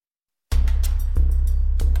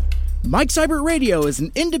Mike Seibert Radio is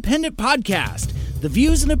an independent podcast. The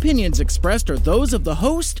views and opinions expressed are those of the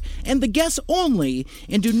host and the guests only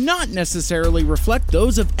and do not necessarily reflect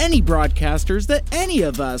those of any broadcasters that any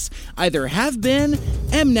of us either have been,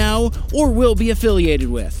 am now, or will be affiliated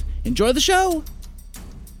with. Enjoy the show!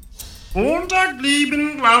 Montag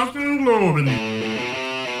lieben draußen globen.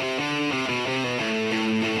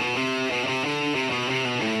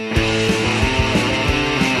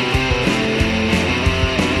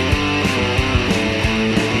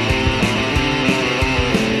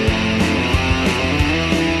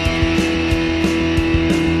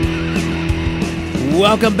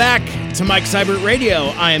 Welcome back to Mike Seibert Radio.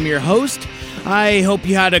 I am your host. I hope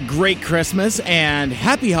you had a great Christmas and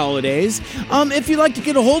happy holidays. If you'd like to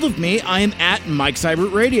get a hold of me, I am at Mike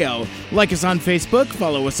Seibert Radio. Like us on Facebook,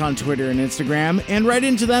 follow us on Twitter and Instagram, and write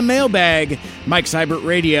into that mailbag,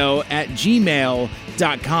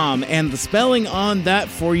 MikeSeibertRadio@gmail.com. And the spelling on that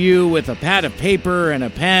for you with a pad of paper and a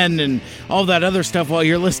pen and all that other stuff while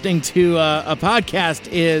you're listening to a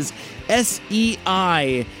podcast is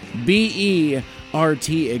SEIBERT,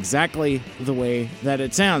 exactly the way that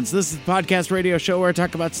it sounds. This is the podcast radio show where I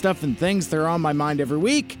talk about stuff and things that are on my mind every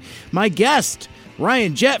week. My guest,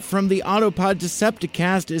 Ryan Jett from the Autopod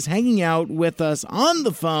Decepticast, is hanging out with us on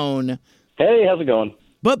the phone. Hey, how's it going?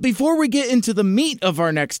 But before we get into the meat of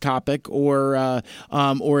our next topic, or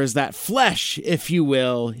is that flesh, if you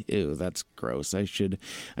will? Ew, that's gross. I should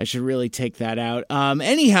really take that out.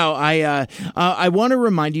 Anyhow, I want to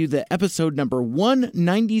remind you that episode number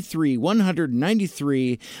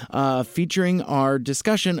 193, featuring our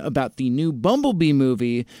discussion about the new Bumblebee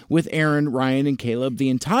movie with Aaron, Ryan, and Caleb.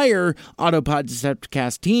 The entire Autopod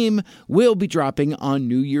Decepticast team will be dropping on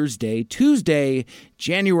New Year's Day, Tuesday,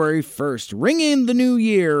 January 1st. Ring in the new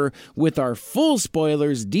year with our full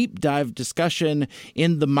spoilers deep dive discussion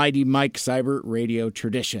in the mighty Mike Seibert Radio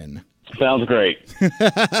tradition. Sounds great.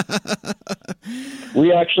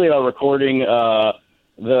 We actually are recording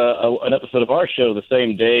an episode of our show the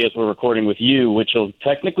same day as we're recording with you, which will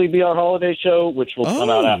technically be our holiday show, which will come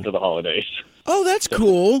out after the holidays. Oh, that's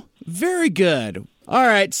cool. Very good. All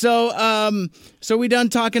right, so we done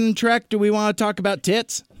talking Trek? Do we want to talk about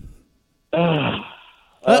tits?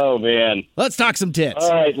 Oh man, let's talk some tits.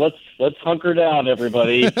 All right, let's hunker down,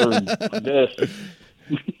 everybody, for this.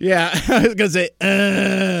 Yeah, I was gonna say,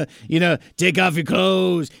 take off your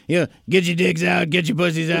clothes, get your dicks out, get your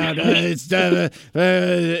pussies out.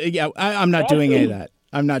 I'm not doing any of that.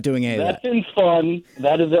 I'm not doing any of that. That's in fun.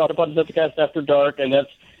 That is the Autopod Decepticast After Dark, and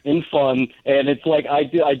that's in fun. And it's like I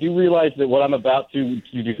do realize that what I'm about to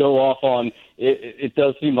go off on, it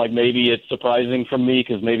does seem like maybe it's surprising from me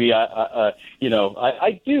because maybe I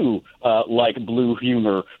do like blue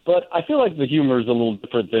humor, but I feel like the humor is a little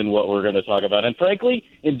different than what we're going to talk about. And frankly,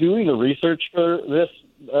 in doing the research for this,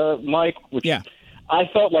 Mike, I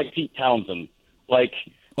felt like Pete Townsend, like.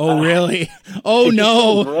 Oh, really? Oh,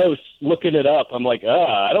 no. So gross looking it up. I'm like,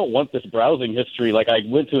 I don't want this browsing history. Like, I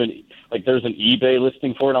went to there's an eBay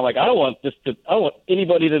listing for it. I'm like, I don't want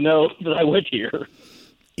anybody to know that I went here.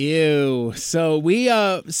 Ew. So we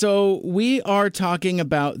are talking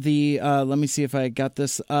about the, let me see if I got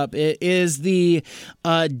this up. It is the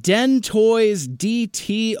Den Toys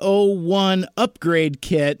DT01 upgrade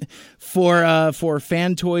kit for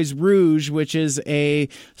Fan Toys Rouge, which is a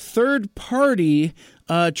third-party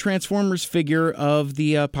Transformers figure of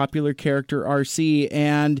the popular character RC.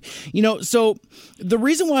 And, so the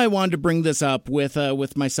reason why I wanted to bring this up with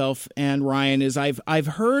myself and Ryan is I've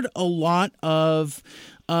heard a lot of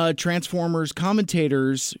Transformers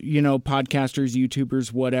commentators, podcasters,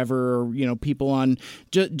 YouTubers, whatever, or, people on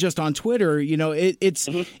just on Twitter,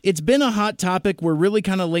 it's been a hot topic. We're really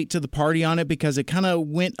kind of late to the party on it because it kind of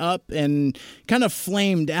went up and kind of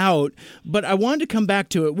flamed out. But I wanted to come back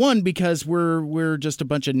to it, one, because we're just a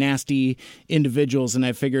bunch of nasty individuals, and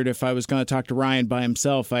I figured if I was going to talk to Ryan by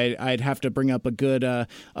himself, I'd have to bring up a good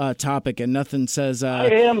topic, and nothing says I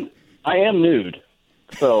am nude.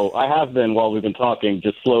 So I have been, while we've been talking,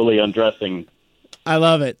 just slowly undressing. I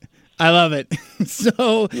love it.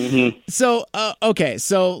 So, okay.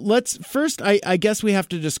 So let's first, I guess we have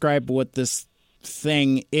to describe what this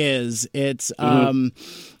thing is. It's,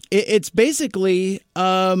 it's basically,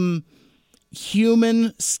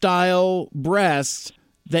 human style breasts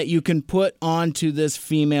that you can put onto this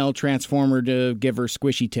female Transformer to give her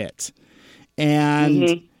squishy tits.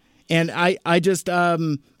 And I just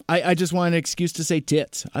want an excuse to say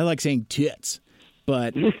tits. I like saying tits,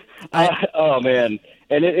 but oh man.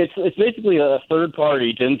 And it's basically a third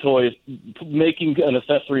party, Den Toys, making an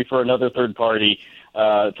accessory for another third party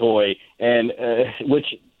toy, and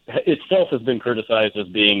which itself has been criticized as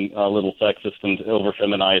being a little sexist and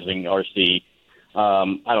over-feminizing RC.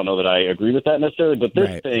 I don't know that I agree with that necessarily, but this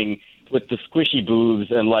Right. thing with the squishy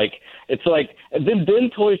boobs and it's like, and then Ben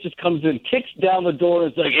Toys just comes in, kicks down the door, and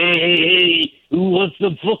it's like, hey, who wants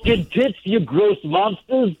the fucking tits, you gross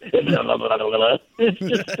monsters? It's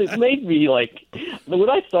just, it made me when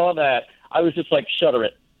I saw that, I was just like, shudder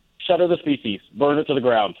the species, burn it to the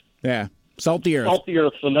ground. Yeah. Salt the earth. Salt the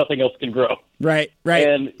earth so nothing else can grow. Right.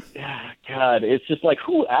 And God, it's just like,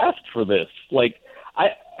 who asked for this?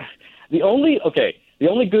 The only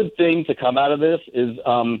good thing to come out of this is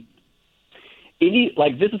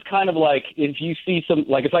this is kind of like if you see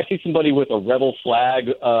if I see somebody with a rebel flag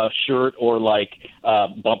shirt or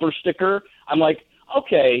bumper sticker, I'm like,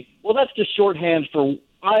 okay, well that's just shorthand for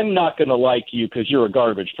I'm not going to like you because you're a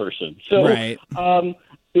garbage person. So Right.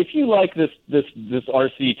 If you like this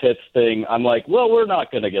RC tits thing, I'm like, well, we're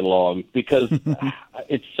not going to get along because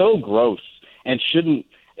it's so gross and shouldn't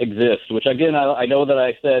exist. Which again, I know that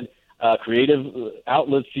I said creative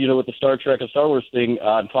outlets, with the Star Trek and Star Wars thing,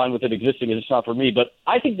 I'm fine with it existing. It's just not for me. But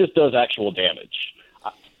I think this does actual damage.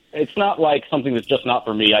 It's not like something that's just not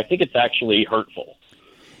for me. I think it's actually hurtful.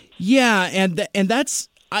 Yeah, and that's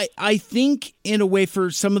I think in a way for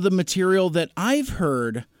some of the material that I've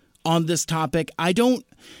heard on this topic, I don't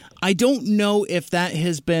know if that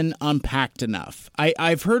has been unpacked enough.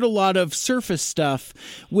 I've heard a lot of surface stuff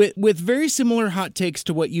with very similar hot takes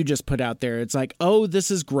to what you just put out there. It's like, oh,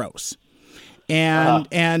 this is gross,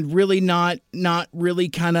 and really not really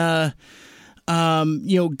kind of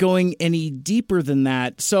going any deeper than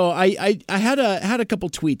that. So I had a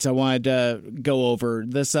couple tweets I wanted to go over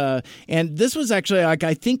this, and this was actually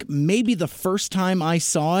I think maybe the first time I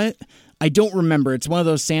saw it. I don't remember. It's one of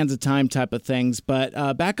those sands of time type of things.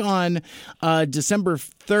 But back on December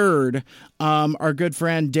 3rd, our good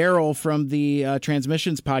friend Daryl from the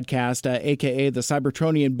Transmissions podcast, aka the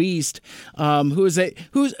Cybertronian Beast, who's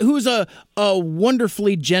a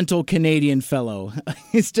wonderfully gentle Canadian fellow.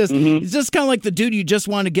 He's just kind of like the dude you just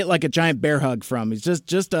want to get like a giant bear hug from. He's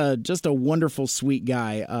just a wonderful, sweet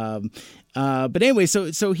guy. But anyway,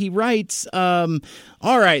 so he writes, all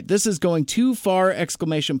right, this is going too far, !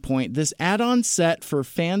 This add-on set for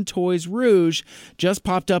Fan Toys Rouge just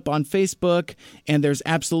popped up on Facebook, and there's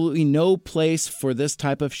absolutely no place for this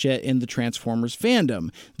type of shit in the Transformers fandom.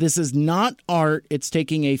 This is not art. It's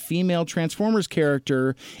taking a female Transformers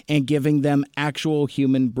character and giving them actual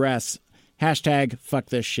human breasts. # fuck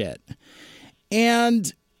this shit.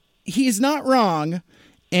 And he's not wrong.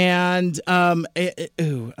 And I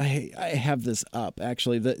have this up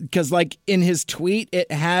actually because in his tweet it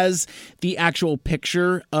has the actual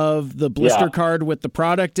picture of the blister card with the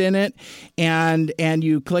product in it, and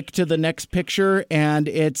you click to the next picture and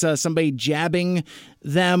it's somebody jabbing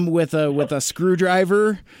them with a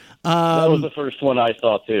screwdriver. That was the first one I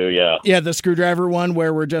saw too. Yeah, the screwdriver one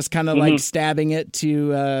where we're just kind of stabbing it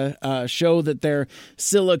to show that they're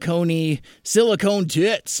silicone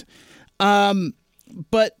tits.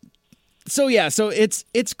 But so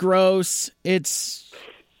it's gross. But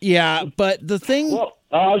the thing. Well,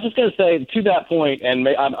 I was just going to say to that point, and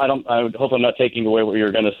I hope I'm not taking away what you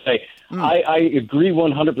were going to say. I agree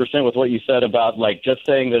 100% with what you said about just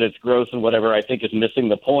saying that it's gross and whatever. I think is missing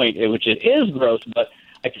the point, which it is gross. But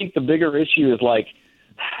I think the bigger issue is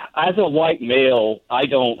as a white male, I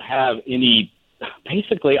don't have any.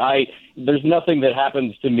 Basically, there's nothing that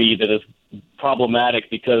happens to me that is problematic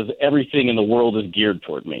because everything in the world is geared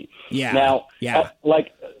toward me. Yeah. Now,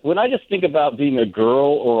 when I just think about being a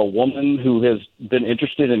girl or a woman who has been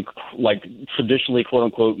interested in traditionally quote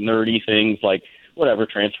unquote nerdy things like whatever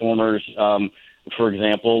Transformers, for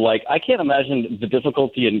example, I can't imagine the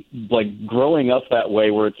difficulty in growing up that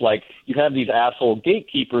way where it's you have these asshole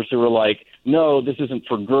gatekeepers who are no, this isn't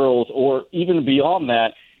for girls, or even beyond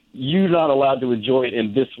that. You're not allowed to enjoy it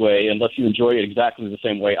in this way unless you enjoy it exactly the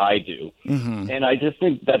same way I do. Mm-hmm. And I just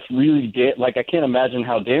think that's really, I can't imagine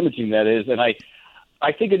how damaging that is. And I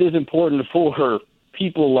think it is important for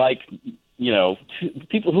people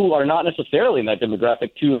people who are not necessarily in that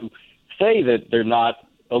demographic to say that they're not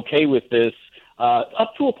okay with this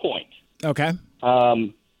up to a point. Okay.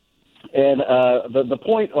 And the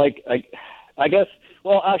point, I guess,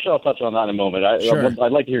 well, actually, I'll touch on that in a moment. Sure.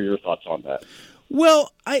 I'd like to hear your thoughts on that.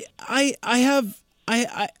 Well,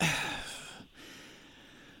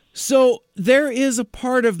 so there is a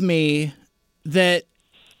part of me that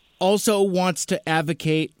also wants to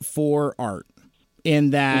advocate for art in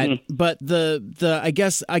that, but I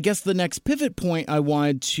guess the next pivot point I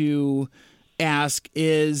wanted to ask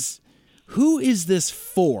is, who is this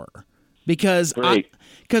for? Because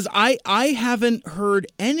I haven't heard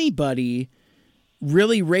anybody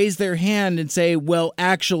really raise their hand and say, well,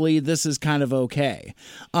 actually, this is kind of okay.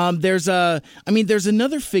 There's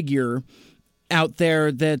another figure out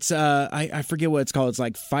there that's I forget what it's called. It's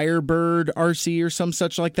like Firebird RC or some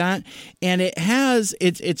such like that, and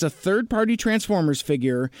it's a third-party Transformers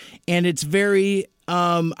figure, and it's very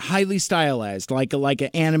highly stylized, like an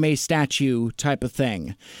anime statue type of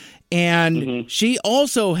thing, and she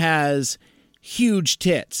also has huge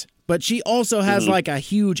tits. But she also has like a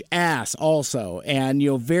huge ass also, and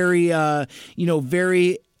very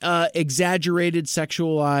exaggerated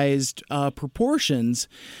sexualized proportions.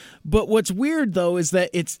 But what's weird though is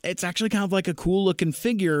that it's actually kind of like a cool looking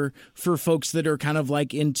figure for folks that are kind of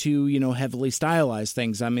like into heavily stylized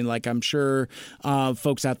things. I mean, like I'm sure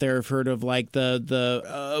folks out there have heard of like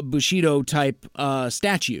the Bushido type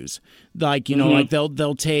statues, like like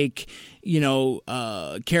they'll take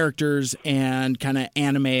characters and kind of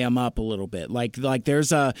anime them up a little bit. Like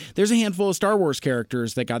there's a handful of Star Wars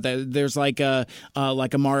characters that got that. There's like a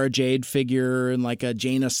Mara Jade figure and like a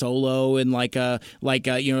Jaina Solo and like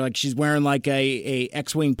she's wearing like a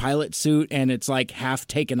X-wing pilot suit and it's like half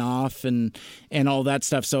taken off and all that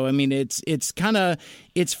stuff. So I mean it's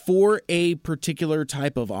for a particular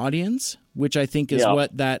type of audience, which I think is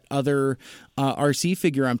what that other RC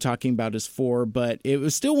figure I'm talking about is for. But it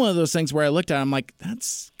was still one of those things where I looked at it, I'm like,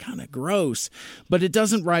 that's kind of gross. But it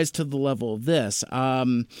doesn't rise to the level of this.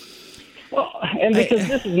 Well, and because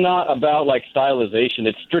this is not about like stylization,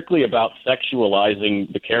 it's strictly about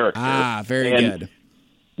sexualizing the character. Very good.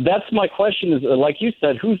 That's my question is, like you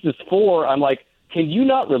said, who's this for? I'm like, can you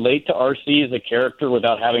not relate to RC as a character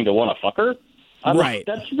without having to want to fuck her? Right.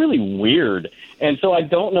 That's really weird. And so I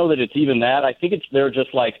don't know that it's even that. I think they're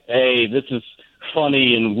just like, hey, this is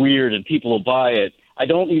funny and weird and people will buy it.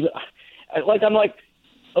 I'm like,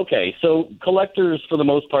 okay, so collectors for the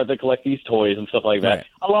most part that collect these toys and stuff like that, right.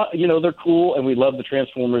 A lot, they're cool and we love the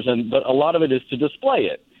Transformers, but a lot of it is to display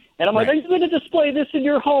it. And I'm like, are you going to display this in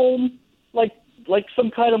your home? Like some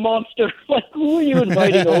kind of monster? Like, who are you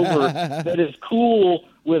inviting over that is cool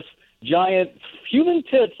with giant human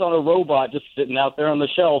tits on a robot just sitting out there on the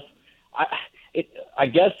shelf? I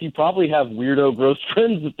guess you probably have weirdo, gross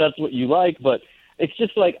friends if that's what you like, but it's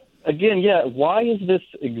just like, again, why does this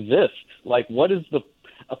exist? Like, what is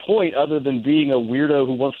a point other than being a weirdo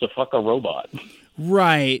who wants to fuck a robot?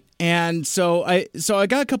 Right. And so I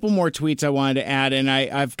got a couple more tweets I wanted to add, and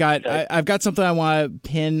I've got something I want to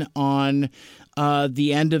pin on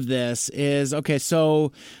the end of this is, okay,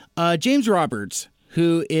 so James Roberts,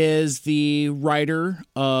 who is the writer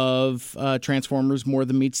of Transformers More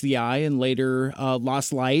Than Meets the Eye and later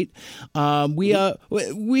Lost Light. We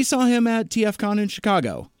saw him at TFCon in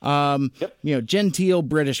Chicago. Genteel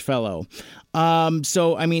British fellow.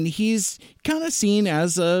 So, I mean, he's kind of seen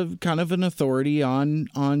as a kind of an authority on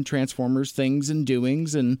Transformers things and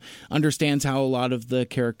doings and understands how a lot of the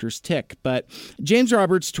characters tick. But James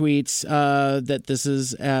Roberts tweets that this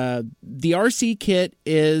is the RC kit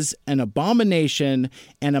is an abomination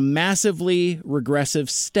and a massively regressive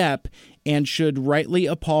step and should rightly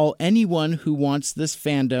appall anyone who wants this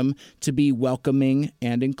fandom to be welcoming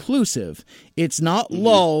and inclusive. It's not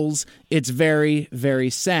lulz, it's very,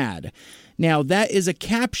 very sad. Now, that is a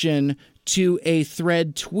caption to a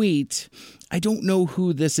thread tweet. I don't know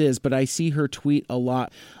who this is, but I see her tweet a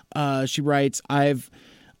lot. She writes, I've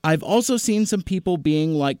also seen some people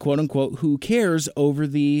being like, quote unquote, who cares over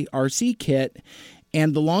the RC kit.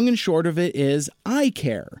 And the long and short of it is I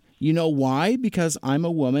care. You know why? Because I'm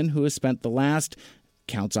a woman who has spent the last,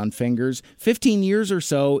 counts on fingers, 15 years or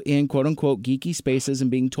so in quote unquote geeky spaces and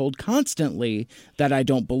being told constantly that I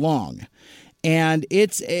don't belong. And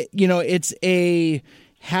it's a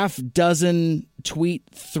half dozen tweet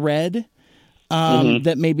thread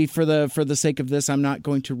that maybe for the sake of this, I'm not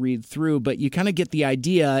going to read through, but you kind of get the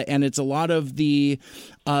idea. And it's a lot of the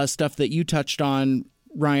stuff that you touched on,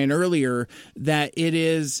 Ryan, earlier, that it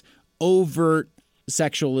is overt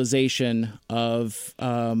sexualization of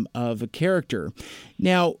a character.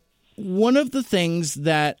 Now, one of the things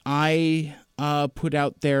that I put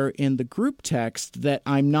out there in the group text that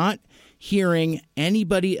I'm not hearing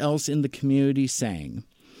anybody else in the community saying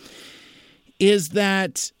is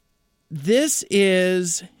that this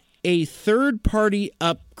is a third-party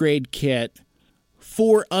upgrade kit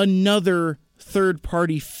for another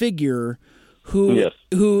third-party figure who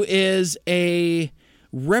is a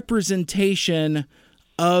representation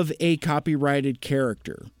of a copyrighted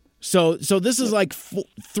character. So this is like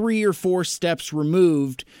 3 or 4 steps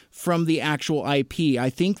removed from the actual IP.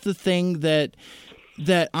 I think the thing that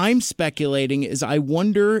I'm speculating is I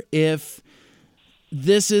wonder if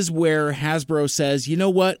this is where Hasbro says, you know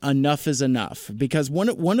what, enough is enough. Because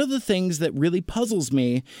one of the things that really puzzles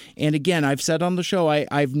me, and again, I've said on the show,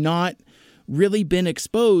 I've not really been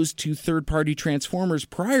exposed to third-party Transformers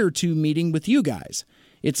prior to meeting with you guys.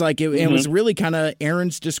 It's like it was really kind of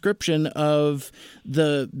Aaron's description of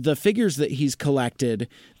the figures that he's collected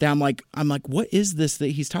that I'm like, what is this that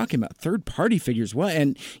he's talking about? Third-party figures, what?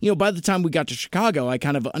 And by the time we got to Chicago, I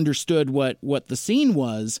kind of understood what the scene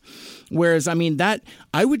was. Whereas, I mean, that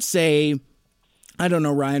I would say, I don't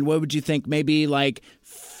know, Ryan, what would you think? Maybe like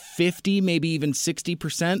 50, maybe even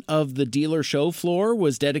 60% of the dealer show floor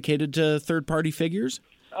was dedicated to third-party figures?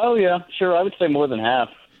 Oh yeah, sure. I would say more than half.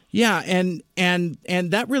 Yeah, and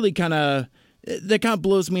that really kind of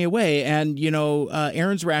blows me away. And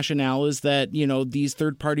Aaron's rationale is that these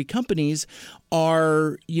third party companies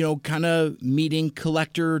are kind of meeting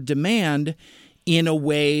collector demand in a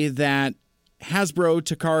way that Hasbro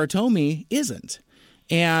Takara Tomy isn't.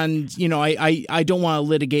 And I don't want to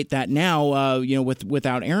litigate that now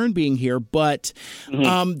without Aaron being here, but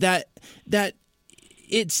that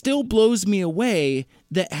it still blows me away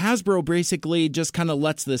that Hasbro basically just kind of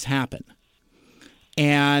lets this happen.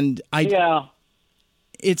 And I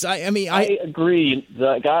agree.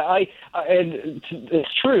 And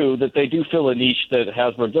it's true that they do fill a niche that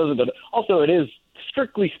Hasbro doesn't, but also it is,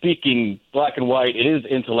 strictly speaking, black and white, it is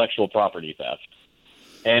intellectual property theft.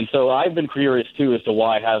 And so I've been curious too as to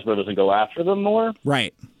why Hasbro doesn't go after them more.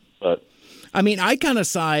 Right. But I mean, I kind of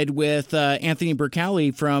side with Anthony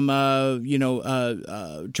Bercali from,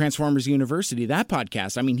 Transformers University, that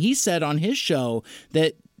podcast. I mean, he said on his show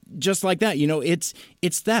that just like that,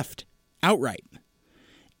 it's theft outright.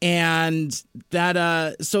 And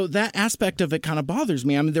that, so that aspect of it kind of bothers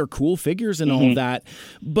me. I mean, they're cool figures and all of that.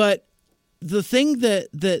 But the thing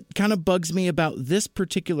that kind of bugs me about this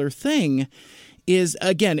particular thing is,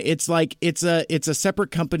 again, it's like it's a separate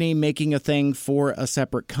company making a thing for a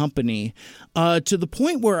separate company, to the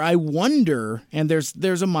point where I wonder, and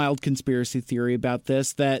there's a mild conspiracy theory about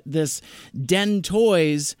this, that this Den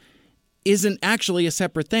Toys isn't actually a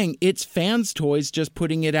separate thing. It's Fans Toys just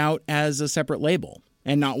putting it out as a separate label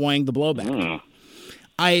and not wanting the blowback.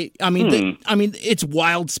 I mean, it's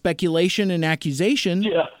wild speculation and accusation.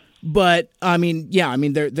 Yeah. But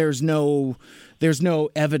there's no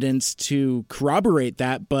evidence to corroborate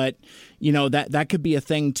that, but that could be a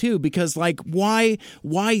thing too, because like why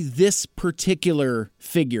this particular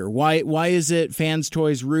figure? Why is it Fans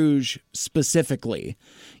Toys Rouge specifically?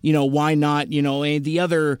 Why not, the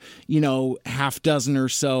other, half dozen or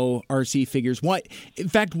so RC figures? Why, in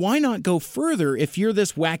fact, why not go further? If you're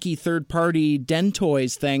this wacky third-party Den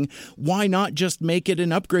Toys thing, why not just make it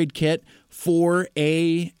an upgrade kit for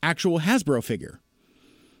a actual Hasbro figure?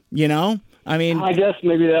 I mean, I guess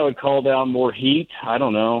maybe that would call down more heat. I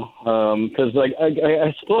don't know. Because,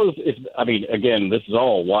 I suppose again, this is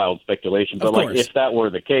all wild speculation, but like, if that were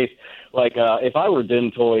the case, like, if I were Den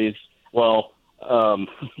Toys, well,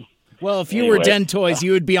 if you were Den Toys,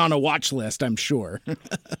 you would be on a watch list, I'm sure.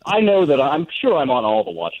 I know that. I'm sure I'm on all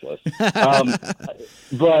the watch lists.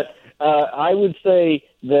 But I would say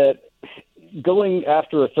that going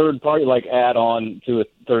after a third party, like add on to a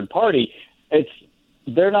third party, it's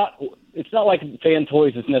not like Fan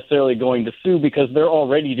Toys is necessarily going to sue because they're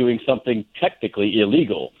already doing something technically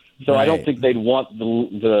illegal. So right. I don't think they'd want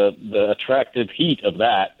the attractive heat of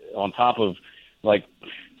that on top of like.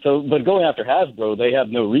 So, but going after Hasbro, they have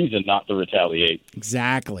no reason not to retaliate.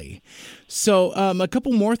 Exactly. So, a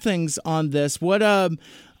couple more things on this. What do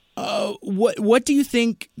you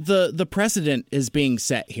think the precedent is being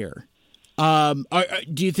set here? Do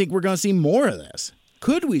you think we're going to see more of this?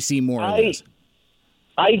 Could we see more of this?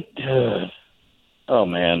 Oh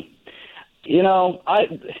man,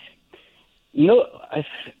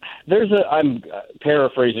 I'm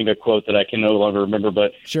paraphrasing a quote that I can no longer remember,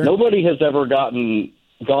 but sure. Nobody has ever gone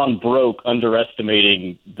broke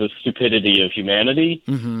underestimating the stupidity of humanity.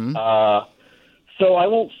 Mm-hmm. So I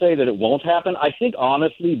won't say that it won't happen. I think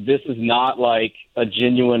honestly, this is not like a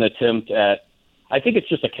genuine attempt at. I think it's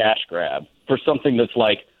just a cash grab for something that's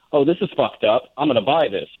like, oh, this is fucked up. I'm going to buy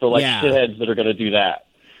this for like shitheads that are going to do that.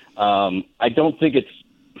 I don't think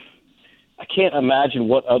I can't imagine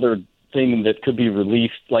what other thing that could be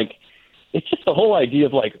released. Like, it's just the whole idea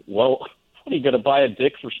of like, well, what are you going to buy a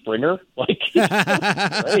dick for Springer? Like, it's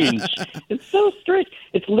so strange. It's so strange.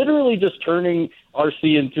 It's literally just turning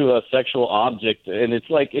RC into a sexual object. And it's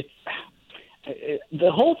like,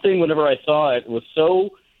 the whole thing, whenever I saw it, was so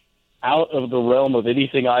out of the realm of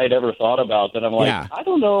anything I had ever thought about that I'm like, I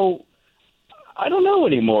don't know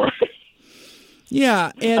anymore.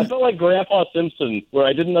 Yeah, and I felt like Grandpa Simpson, where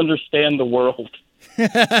I didn't understand the world.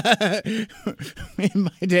 In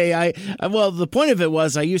my day, well, the point of it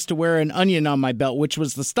was I used to wear an onion on my belt, which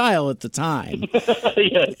was the style at the time.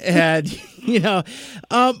 Yes. And,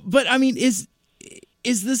 but I mean, is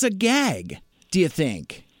this a gag, do you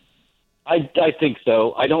think? I think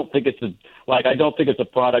so. I don't think it's a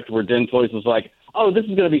product where Den Toys was like, oh, this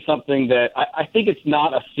is going to be something that I think it's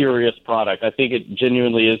not a serious product. I think it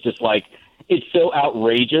genuinely is just like, it's so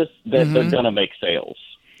outrageous that they're going to make sales.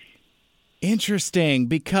 Interesting,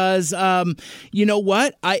 because you know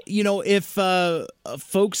what? If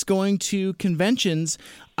folks going to conventions,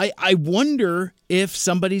 I wonder if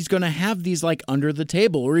somebody's going to have these like under the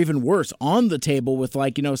table, or even worse, on the table with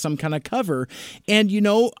like, some kind of cover. And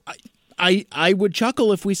I would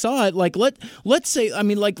chuckle if we saw it. Like let's say, I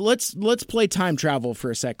mean, like let's play time travel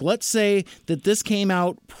for a sec. Let's say that this came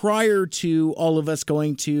out prior to all of us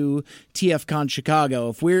going to TFCon Chicago.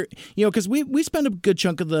 If we're, because we spent a good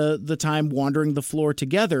chunk of the time wandering the floor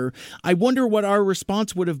together. I wonder what our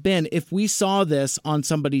response would have been if we saw this on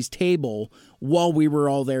somebody's table while we were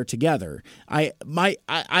all there together. I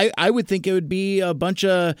would think it would be a bunch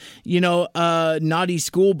of naughty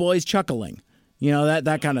schoolboys chuckling.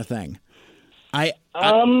 That kind of thing. I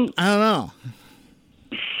don't know.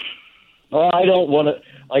 Well, I don't want to.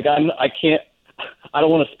 Like, I can't. I don't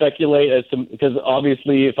want to speculate as to, because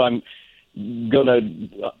obviously, if I'm gonna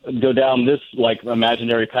go down this like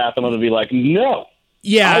imaginary path, I'm gonna be like, no.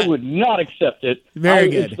 Yeah, I would not accept it. Very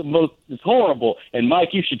good. It's horrible. And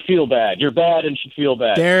Mike, you should feel bad. You're bad and should feel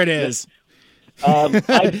bad. There it is.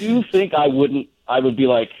 I do think I wouldn't. I would be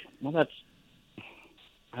like, well,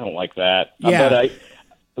 I don't like that. Yeah.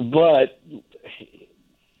 But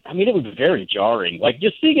I mean, it was very jarring. Like,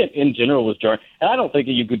 just seeing it in general was jarring. And I don't think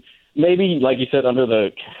that you could, maybe, like you said, under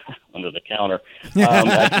the counter.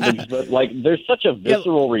 But like, there's such a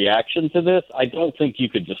visceral reaction to this. I don't think you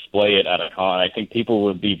could display it at a con. I think people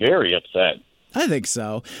would be very upset. I think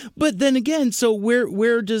so. But then again, so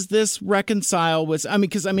where does this reconcile with,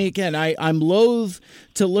 because again, I'm loath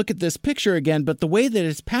to look at this picture again, but the way that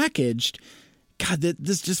it's packaged, God,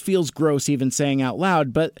 this just feels gross even saying out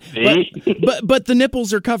loud, but the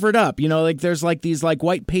nipples are covered up, like there's like these like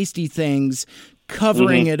white pasty things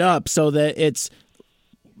covering it up so that it's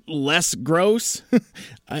less gross.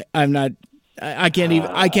 I can't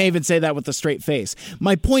even say that with a straight face.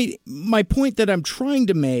 My point that I'm trying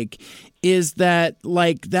to make is that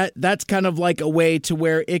like that's kind of like a way to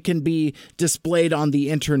where it can be displayed on the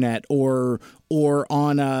internet or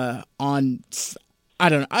on I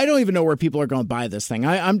don't even know where people are going to buy this thing.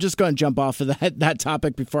 I'm just going to jump off of that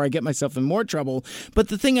topic before I get myself in more trouble. But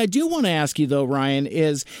the thing I do want to ask you, though, Ryan,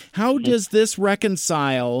 is how does this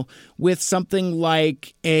reconcile with something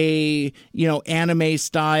like a, anime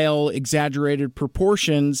style, exaggerated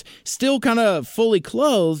proportions, still kind of fully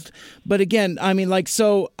clothed? But again, I mean, like,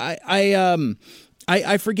 so I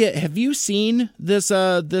forget. Have you seen this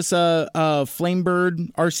Flamebird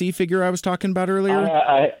RC figure I was talking about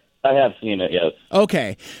earlier? I have seen it, yes.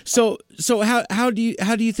 Okay, so how do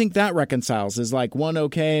you think that reconciles? Is like one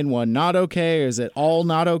okay and one not okay? Or is it all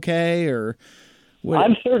not okay? Or what?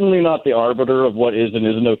 I'm certainly not the arbiter of what is and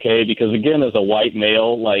isn't okay, because again, as a white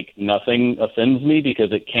male, like, nothing offends me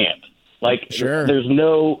because it can't. Like, sure. There's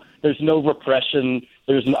no repression.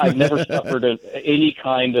 I've never suffered any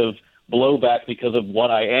kind of blowback because of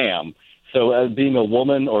what I am. So as being a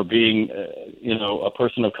woman or being a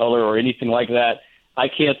person of color or anything like that, I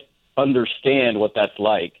can't understand what that's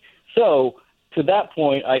like. So to that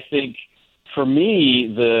point, I think for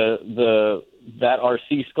me, that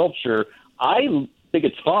RC sculpture, I think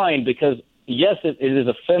it's fine because yes, it is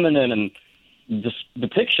a feminine and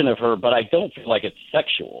depiction of her, but I don't feel like it's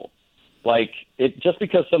sexual. Like, it just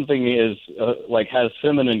because something is has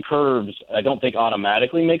feminine curves, I don't think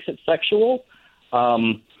automatically makes it sexual. I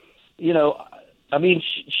mean,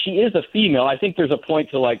 she is a female. I think there's a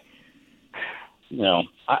point to like.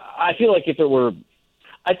 I feel like if it were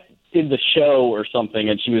in the show or something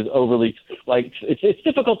and she was overly, like, it's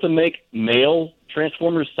difficult to make male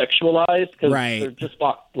Transformers sexualized because they're just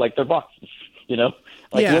they're boxes,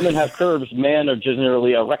 women have curves, men are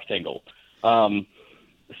generally a rectangle.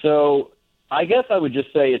 So I guess I would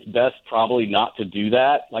just say it's best probably not to do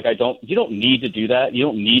that. Like, you don't need to do that. You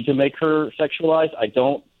don't need to make her sexualized. I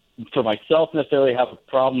don't, for myself, necessarily have a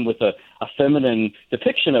problem with a feminine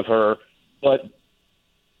depiction of her, but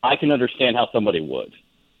I can understand how somebody would.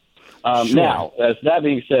 Sure. Now, as that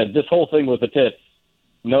being said, this whole thing with the tits,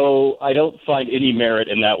 no, I don't find any merit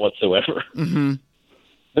in that whatsoever. Mm-hmm.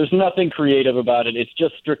 There's nothing creative about it. It's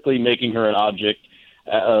just strictly making her an object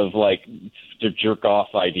of, like, to jerk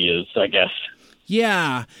off ideas, I guess.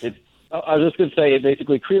 Yeah. I was just going to say it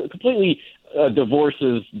basically completely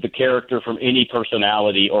divorces the character from any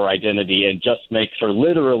personality or identity and just makes her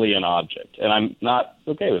literally an object. And I'm not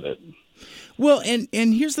okay with it. Well, and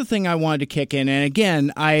here's the thing I wanted to kick in. And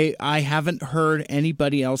again, I haven't heard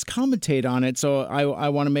anybody else commentate on it, so I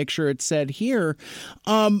want to make sure it's said here.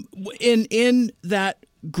 In that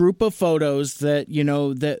group of photos that,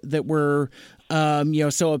 that were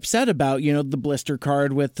so upset about, the blister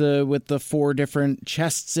card with the 4 different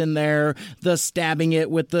chests in there, the stabbing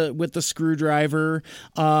it with the screwdriver,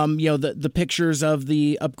 the pictures of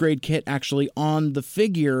the upgrade kit actually on the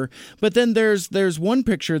figure. But then there's one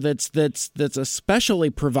picture that's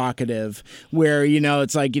especially provocative where,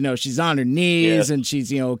 it's like, she's on her knees and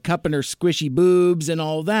she's, cupping her squishy boobs and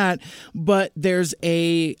all that. But there's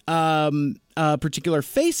a particular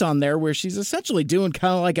face on there where she's essentially doing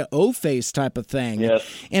kind of like an O face type of thing. Yes.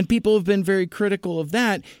 And people have been very critical of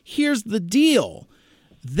that. Here's the deal.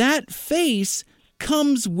 That face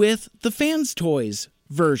comes with the Fans Toys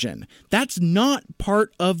version. That's not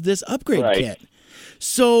part of this upgrade kit.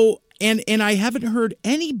 So, and I haven't heard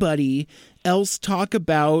anybody else talk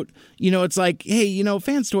about, it's like, hey,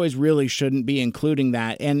 Fans Toys really shouldn't be including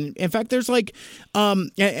that. And in fact, there's like,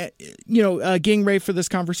 getting ready for this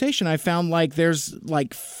conversation, I found like there's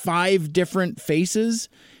like 5 different faces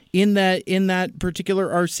in that particular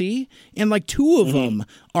RC, and like 2 of them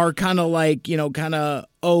are kind of like, kind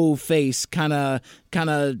of face, kind of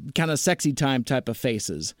sexy time type of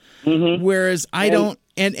faces. Whereas I don't,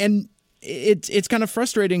 and it's kind of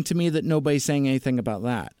frustrating to me that nobody's saying anything about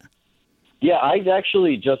that. Yeah, I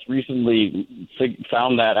actually just recently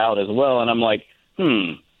found that out as well, and I'm like,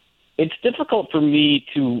 it's difficult for me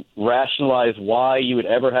to rationalize why you would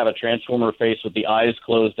ever have a Transformer face with the eyes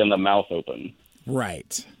closed and the mouth open.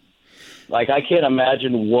 Right. Like, I can't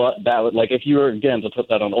imagine what that would, like, if you were, again, to put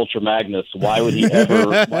that on Ultra Magnus, why would you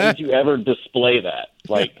ever display that?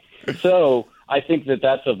 Like, so I think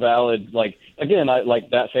that's a valid, like, again,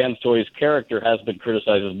 that Fans Toys character has been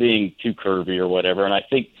criticized as being too curvy or whatever, and I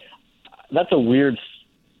think that's a weird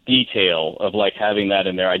detail of, like, having that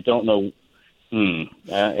in there. I don't know.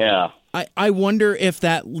 Yeah. I wonder if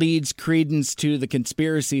that leads credence to the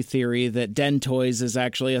conspiracy theory that Den Toys is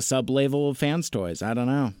actually a sub-label of Fans Toys. I don't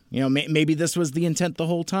know. Maybe this was the intent the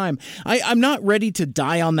whole time. I'm not ready to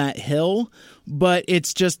die on that hill, but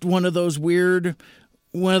it's just one of those weird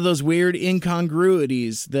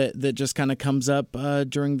incongruities that just kind of comes up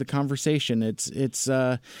during the conversation. It's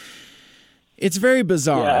very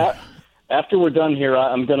bizarre. Yeah. After we're done here,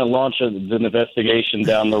 I'm going to launch an investigation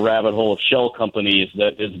down the rabbit hole of shell companies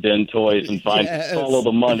that is Den Toys and follow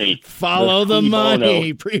the money. Follow the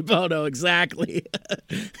money. Pre-bono, exactly.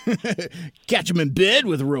 Catch them in bed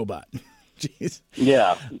with a robot. Jeez.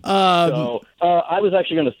 Yeah. So I was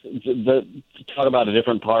actually going to talk about a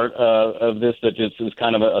different part of this that just is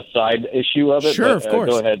kind of a side issue of it. Sure, of course.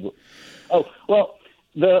 Go ahead. Oh, well,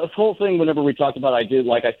 the whole thing, whenever we talked about it,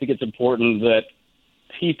 I think it's important that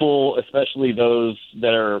people, especially those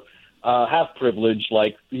that are have privilege,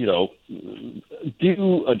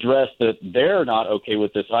 do address that they're not okay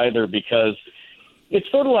with this either, because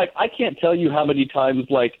it's sort of like, I can't tell you how many times,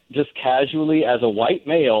 like, just casually as a white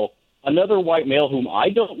male, another white male whom I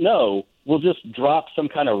don't know will just drop some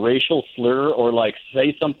kind of racial slur or, like,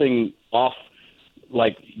 say something off,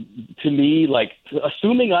 like, to me, like,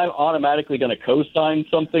 assuming I'm automatically going to co-sign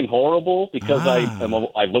something horrible because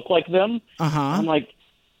I look like them. I'm like,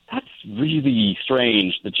 that's really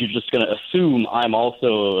strange that you're just going to assume I'm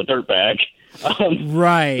also a dirtbag.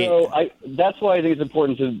 Right. So that's why I think it's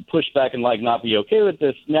important to push back and, like, not be okay with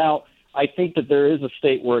this. Now, I think that there is a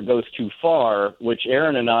state where it goes too far, which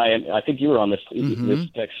Aaron and I think you were on this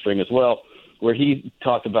text string as well, where he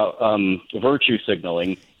talked about virtue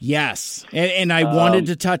signaling. Yes, and I wanted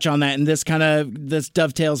to touch on that, and this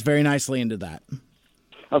dovetails very nicely into that.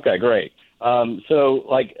 Okay, great. So,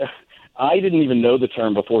 like, I didn't even know the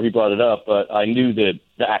term before he brought it up, but I knew the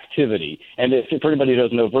activity. And for anybody who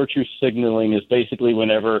doesn't know, virtue signaling is basically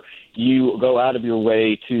whenever you go out of your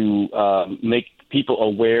way to make people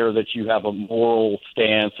aware that you have a moral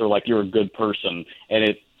stance or like you're a good person, and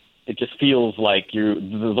it just feels like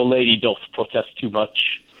the lady don't protest too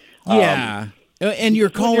much. Yeah, and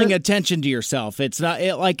you're calling attention to yourself. It's not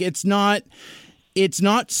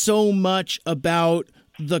so much about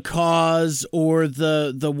the cause or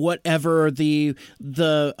the whatever the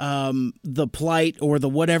plight or the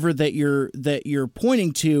whatever that you're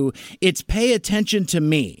pointing to. It's pay attention to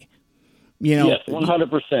me. Yes,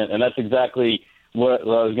 100%, and that's exactly what I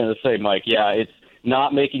was going to say, Mike. Yeah, it's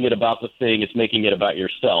not making it about the thing; it's making it about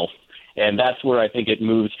yourself, and that's where I think it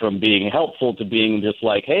moves from being helpful to being just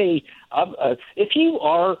like, hey, if you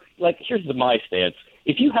are like, here's my stance.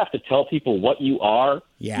 if you have to tell people what you are,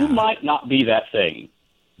 Yeah. you might not be that thing.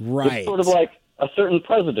 Right. It's sort of like a certain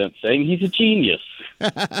president saying he's a genius.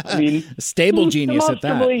 I mean, A stable genius at that.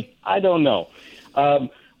 demonstrably, I don't know. But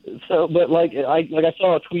I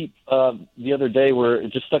saw a tweet the other day where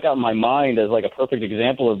it just stuck out in my mind as like a perfect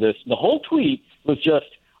example of this. The whole tweet was just,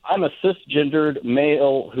 I'm a cisgendered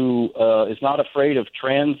male who is not afraid of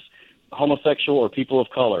trans, homosexual, or people of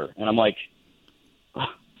color. And I'm like,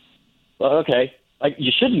 well, okay. Like,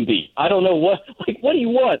 you shouldn't be. I don't know what do you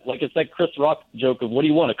want? Like, it's that Chris Rock joke of, what do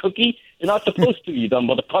you want, a cookie? You're not supposed to, you dumb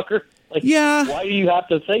motherfucker. Like, Yeah. why do you have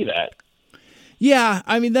to say that? Yeah,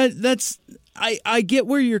 I mean that's I get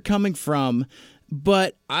where you're coming from,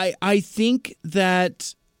 but I think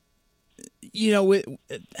that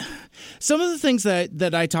some of the things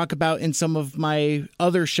that I talk about in some of my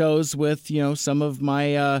other shows with some of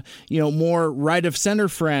my more right of center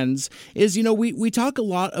friends is we talk a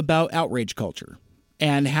lot about outrage culture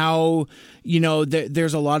and how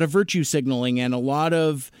there's a lot of virtue signaling and a lot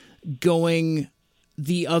of going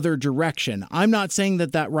the other direction. I'm not saying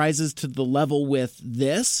that rises to the level with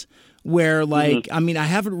this, where I mean, I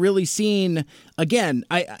haven't really seen, again,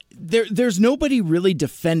 there's nobody really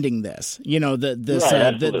defending this,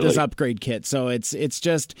 this upgrade kit. So it's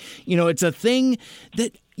just, it's a thing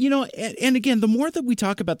that, and again, the more that we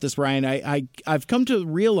talk about this, Ryan, I've come to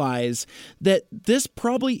realize that this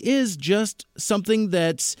probably is just something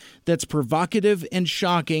that's provocative and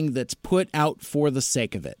shocking, that's put out for the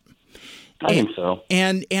sake of it. I think so.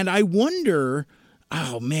 And I wonder,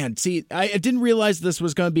 oh man, see, I didn't realize this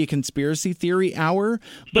was going to be a conspiracy theory hour,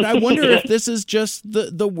 but I wonder if this is just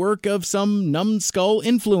the work of some numbskull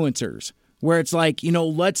influencers, where it's like,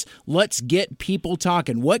 let's get people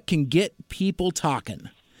talking. What can get people talking?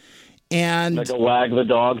 And like a wag the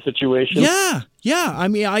dog situation. Yeah. I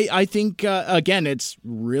mean, I think again, it's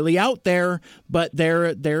really out there, but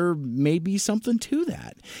there may be something to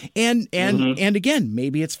that. And again,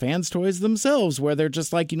 maybe it's Fans Toys themselves, where they're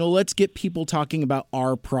just like, let's get people talking about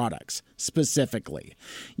our products specifically,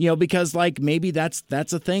 because maybe that's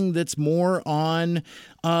a thing that's more on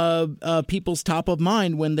people's top of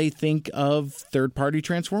mind when they think of third-party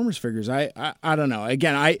Transformers figures. I don't know.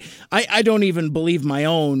 Again, I don't even believe my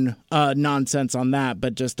own nonsense on that,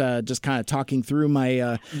 but just kind of talking through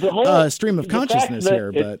my stream of consciousness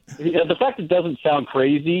here. But the fact it doesn't sound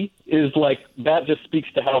crazy is like, that just speaks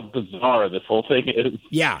to how bizarre this whole thing is.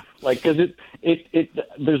 Yeah. Like, because it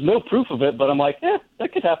there's no proof of it, but I'm like,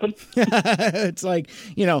 that could happen. It's like,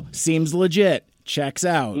 seems legit, checks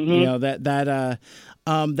out, that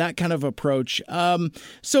kind of approach.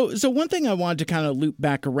 So one thing I wanted to kind of loop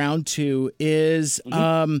back around to is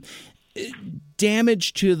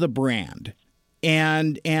damage to the brand,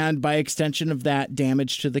 and by extension of that,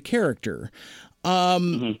 damage to the character.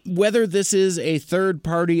 Whether this is a third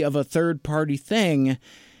party of a third party thing,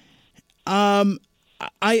 I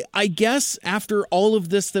guess after all of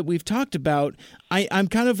this that we've talked about, I'm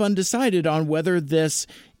kind of undecided on whether this,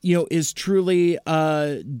 is truly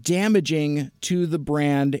damaging to the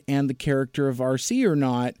brand and the character of RC or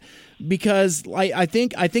not, because I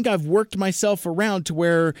think I've worked myself around to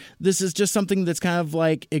where this is just something that's kind of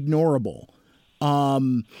like ignorable.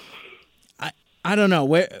 I don't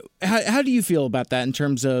know. How do you feel about that in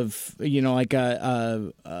terms of like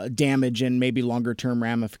damage and maybe longer term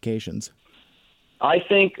ramifications? I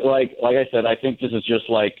think, like I said, I think this is just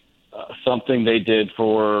like something they did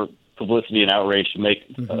for publicity and outrage to make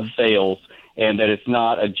sales, and that it's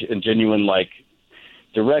not a genuine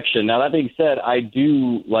direction. Now, that being said, I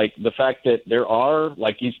do like the fact that there are,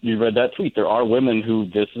 like you read that tweet, there are women who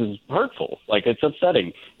this is hurtful. Like, it's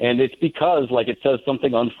upsetting. And it's because, it says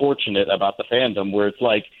something unfortunate about the fandom, where it's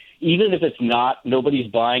like, even if it's not,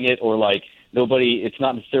 nobody's buying it, or it's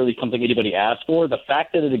not necessarily something anybody asked for, the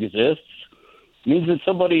fact that it exists means that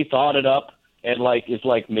somebody thought it up, and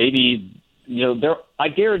maybe, I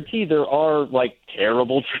guarantee there are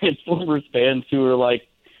terrible Transformers fans who are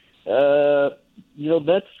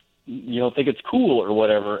that's, think it's cool or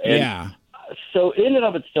whatever. And so in and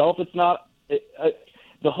of itself, it's not,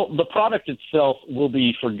 the product itself will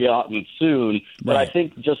be forgotten soon, but I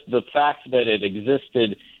think just the fact that it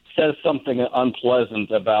existed says something unpleasant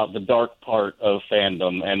about the dark part of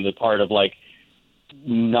fandom, and the part of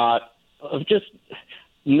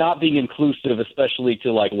not being inclusive, especially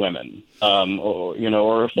to women,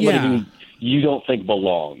 or somebody who you don't think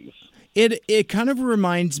belongs. It kind of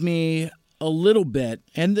reminds me a little bit,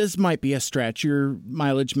 and this might be a stretch, your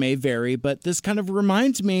mileage may vary, but this kind of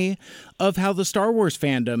reminds me of how the Star Wars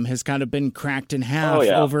fandom has kind of been cracked in half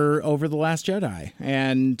over The Last Jedi.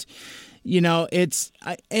 And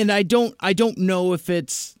I don't know if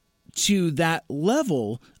it's to that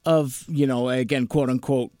level of, again, quote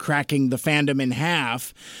unquote, cracking the fandom in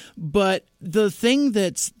half. But the thing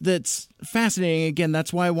that's fascinating, again,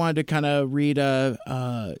 that's why I wanted to kind of read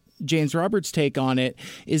James Roberts' take on it,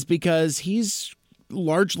 is because he's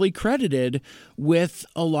largely credited with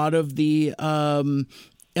a lot of the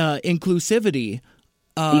inclusivity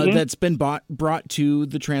that's been brought to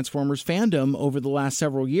the Transformers fandom over the last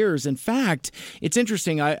several years. In fact, it's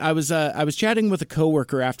interesting. I was chatting with a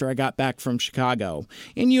coworker after I got back from Chicago,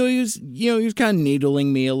 and he was kind of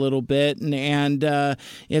needling me a little bit, and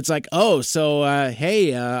it's like, oh, so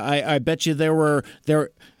hey, I bet you there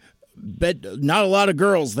not a lot of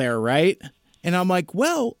girls there, right? And I'm like,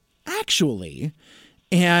 well, actually.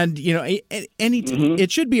 And,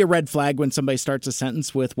 it should be a red flag when somebody starts a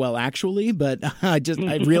sentence with, well, actually, but I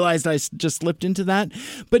realized I just slipped into that.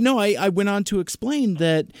 But no, I went on to explain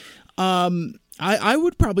that I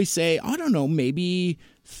would probably say, I don't know, maybe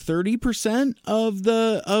 30% of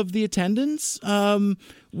the attendance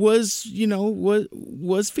was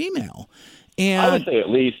female. And I would say at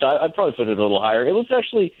least. I'd probably put it a little higher. It was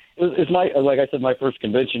actually, like I said, my first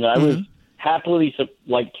convention. I was happily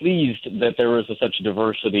pleased that there was such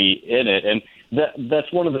diversity in it, and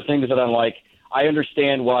that's one of the things that I'm like, I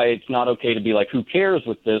understand why it's not okay to be like, who cares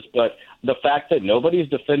with this, but the fact that nobody's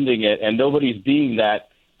defending it and nobody's being that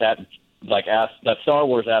Star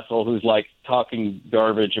Wars asshole who's like talking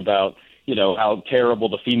garbage about how terrible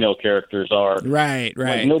the female characters are, right.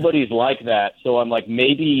 Like, nobody's like that. So I'm like,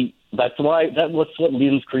 maybe that's what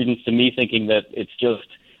lends credence to me thinking that it's just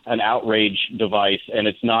an outrage device, and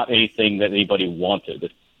it's not anything that anybody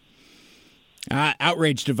wanted.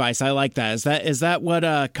 Outrage device, I like that. Is that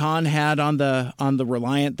what Khan had on the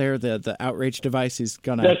Reliant there? The outrage device.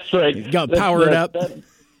 That's right. He's gonna power it up.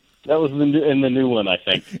 That was in the new one, I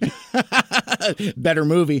think. Better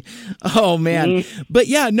movie. Oh man. But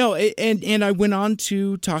yeah, no, and I went on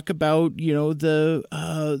to talk about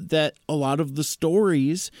that a lot of the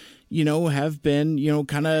stories have been,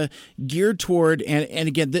 kind of geared toward, and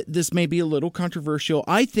again, this may be a little controversial.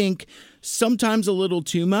 I think sometimes a little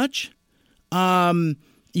too much, in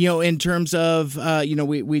terms of,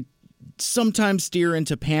 we sometimes steer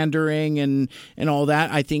into pandering and all that.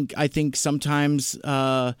 I think sometimes,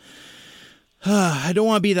 I don't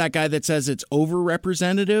want to be that guy that says it's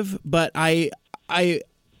over-representative, but I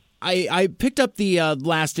picked up the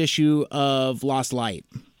last issue of Lost Light,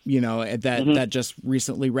 that just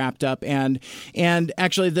recently wrapped up, and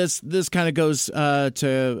actually this kind of goes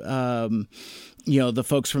to the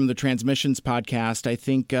folks from the Transmissions podcast. I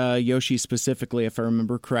think Yoshi specifically, if I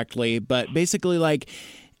remember correctly, but basically like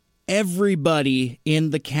everybody in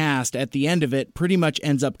the cast at the end of it pretty much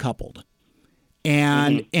ends up coupled,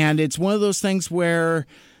 and it's one of those things where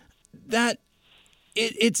that.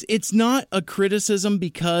 It's not a criticism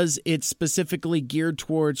because it's specifically geared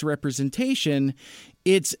towards representation.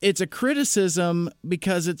 It's a criticism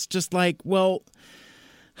because it's just like, well,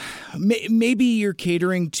 maybe you're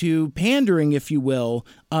catering to pandering, if you will,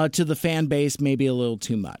 to the fan base, maybe a little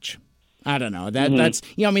too much. I don't know. That's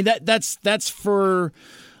that's for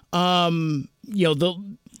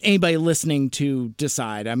anybody listening to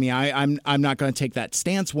decide. I mean, I'm not going to take that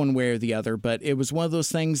stance one way or the other, but it was one of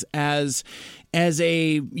those things as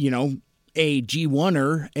a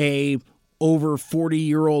G1er, a over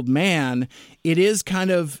 40-year-old man, it is kind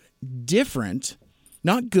of different,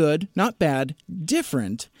 not good, not bad,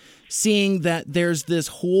 different, seeing that there's this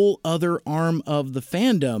whole other arm of the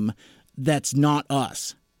fandom that's not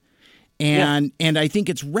us. And I think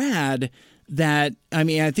it's rad that, I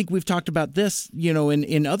mean, I think we've talked about this,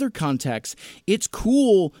 in other contexts. It's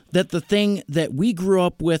cool that the thing that we grew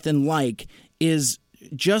up with and like is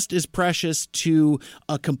just as precious to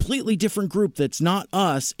a completely different group that's not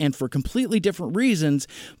us and for completely different reasons,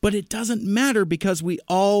 but it doesn't matter because we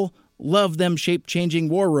all love them shape-changing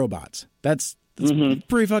war robots. That's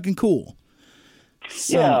pretty fucking cool.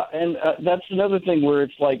 So, yeah, and that's another thing where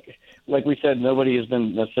it's like we said, nobody has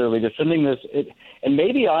been necessarily defending this. And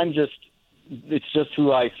maybe it's just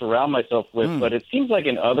who I surround myself with, but it seems like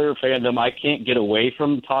in other fandom, I can't get away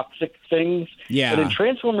from toxic things. Yeah. But in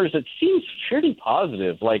Transformers, it seems pretty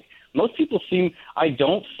positive. Like, most people I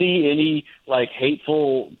don't see any,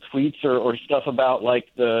 hateful tweets or stuff about,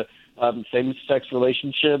 the same-sex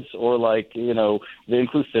relationships or, the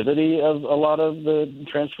inclusivity of a lot of the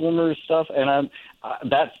Transformers stuff. And I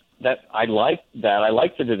like that. I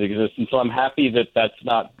like that it exists. And so I'm happy that that's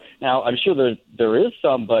not. Now, I'm sure there is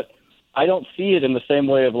some, but I don't see it in the same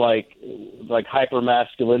way of hyper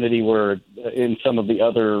masculinity where in some of the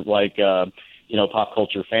other pop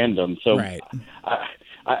culture fandom. So, right.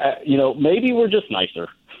 maybe we're just nicer.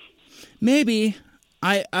 Maybe.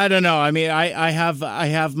 I don't know. I mean, I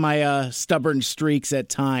have my stubborn streaks at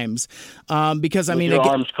times, because I With mean, your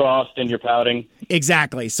arms crossed and you're pouting.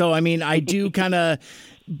 exactly. So I mean, I do kind of,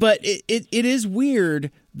 but it is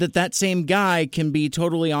weird that same guy can be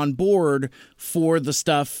totally on board for the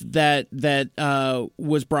stuff that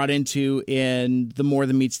was brought into in the More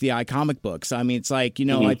Than Meets the Eye comic books. I mean, it's like,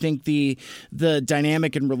 I think the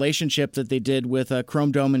dynamic and relationship that they did with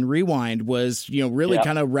Chrome Dome and Rewind was, really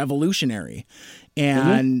kind of revolutionary.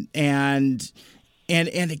 And again,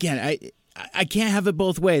 I can't have it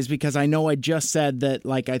both ways, because I know I just said that,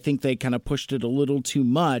 like, I think they kind of pushed it a little too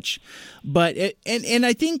much, but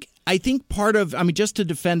I think part of, I mean, just to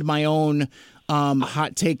defend my own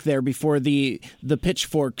hot take there before the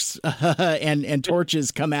pitchforks and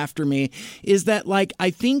torches come after me, is that, like, I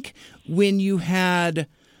think when you had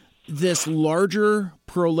this larger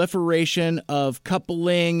proliferation of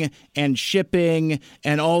coupling and shipping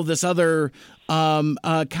and all this other kind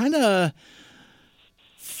of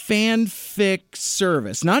fanfic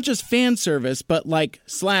service, not just fan service, but like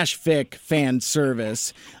 /fic fan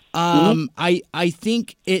service. I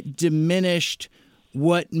think it diminished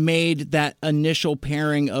what made that initial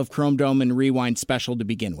pairing of Chrome Dome and Rewind special to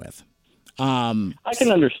begin with. I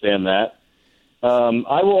can understand that.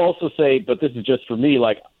 I will also say, but this is just for me,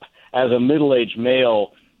 like, as a middle-aged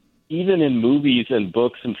male, even in movies and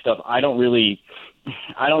books and stuff, I don't really,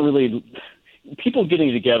 people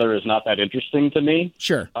getting together is not that interesting to me.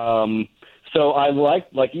 Sure. So I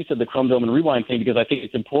like you said, the Chrome Dome and Rewind thing, because I think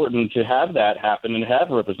it's important to have that happen and have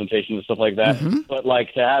representation and stuff like that. But,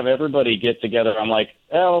 like, to have everybody get together, I'm like,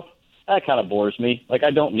 well, that kind of bores me. Like,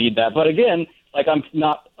 I don't need that. But again, like, I'm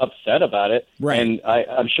not upset about it. Right. And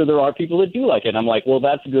I'm sure there are people that do like it. I'm like, well,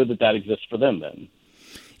 that's good that exists for them then.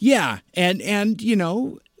 Yeah. And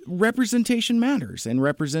representation matters, and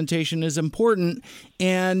representation is important,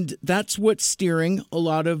 and that's what's steering a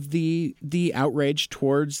lot of the outrage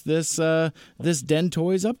towards this Den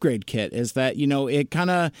Toys upgrade kit, is that it kind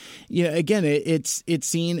of again it's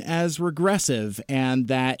seen as regressive, and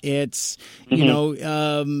that it's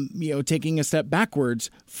taking a step backwards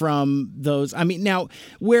from those. I mean, now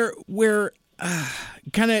where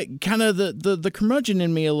kind of the curmudgeon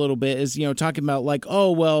in me a little bit is talking about, like,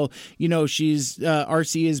 oh well, she's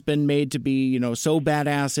RC has been made to be so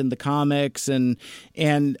badass in the comics, and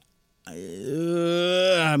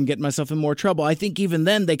I'm getting myself in more trouble. I think even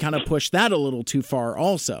then they kind of push that a little too far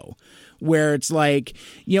also, where it's like,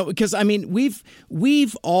 because I mean,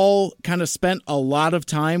 we've all kind of spent a lot of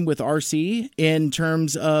time with RC in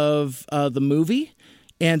terms of the movie.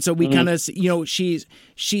 And so we kind of,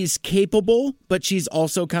 she's capable, but she's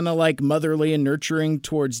also kind of like motherly and nurturing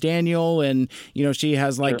towards Daniel. And, she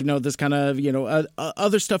has like, this kind of,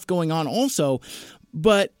 other stuff going on also.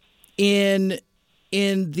 But in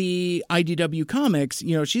the IDW comics,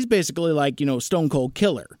 she's basically like, Stone Cold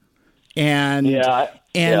Killer. And,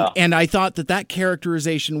 and I thought that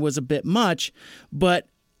characterization was a bit much, but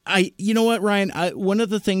you know what, Ryan? One of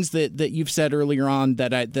the things that you've said earlier on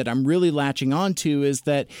that I'm really latching on to is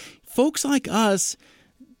that folks like us,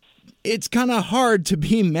 it's kind of hard to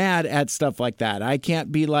be mad at stuff like that. I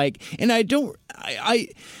can't be like, and I don't.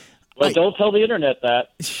 Well, don't tell the internet that,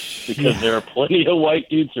 because there are plenty of white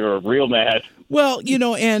dudes who are real mad. Well,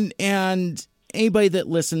 and anybody that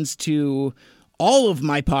listens to all of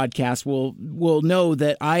my podcasts will know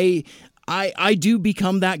that I do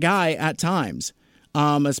become that guy at times.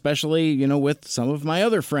 Especially, with some of my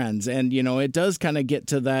other friends. And, it does kind of get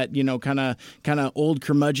to that, kind of old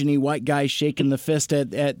curmudgeon-y white guy shaking the fist at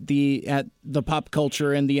the pop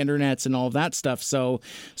culture and the internets and all of that stuff. So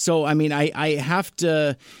I mean, I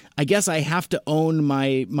guess I have to own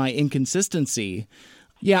my inconsistency.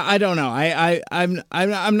 Yeah, I don't know.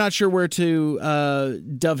 I'm not sure where to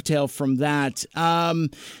dovetail from that.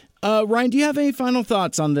 Ryan, do you have any final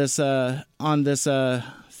thoughts on this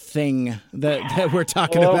thing that we're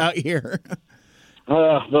talking about here?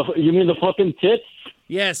 You mean the fucking tits?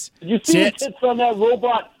 Yes. Did you see the tits on that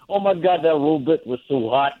robot? Oh my God, that robot was so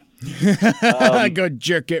hot. Go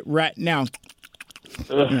jerk it right now.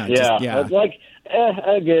 Like,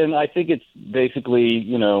 again, I think it's basically,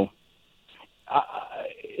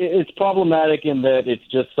 it's problematic in that it's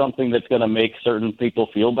just something that's going to make certain people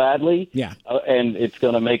feel badly. Yeah. And it's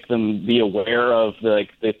going to make them be aware of the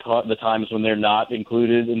times when they're not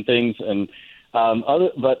included in things. And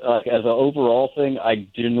but as an overall thing, I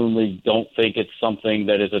genuinely don't think it's something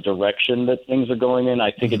that is a direction that things are going in.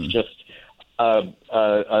 I think it's just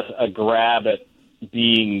a grab at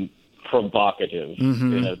being provocative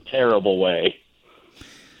in a terrible way.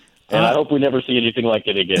 And I hope we never see anything like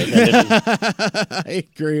it again. And it is, I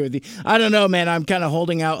agree with you. I don't know, man. I'm kind of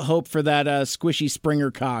holding out hope for that squishy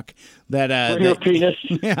Springer cock. Springer penis.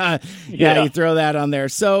 Yeah, you throw that on there.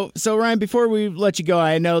 So Ryan, before we let you go,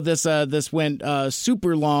 I know this went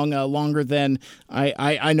super long, longer than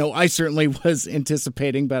I know I certainly was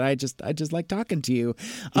anticipating, but I just like talking to you.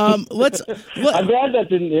 I'm glad that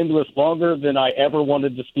didn't end with longer than I ever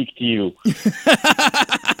wanted to speak to you.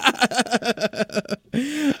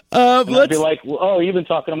 I'd be like, oh, you've been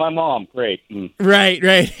talking to my mom. Great.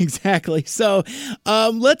 Right, exactly. So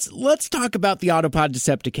let's talk about the Autopod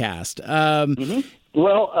Decepticast.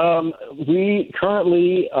 Well, we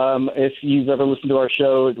currently, if you've ever listened to our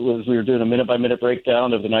show, we were doing a minute-by-minute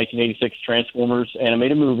breakdown of the 1986 Transformers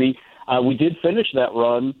animated movie. We did finish that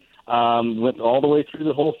run, went all the way through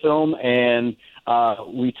the whole film, and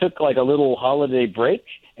we took like a little holiday break.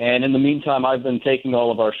 And in the meantime, I've been taking all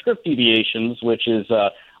of our script deviations, which is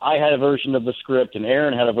I had a version of the script and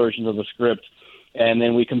Aaron had a version of the script, and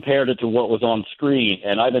then we compared it to what was on screen.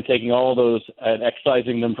 And I've been taking all those and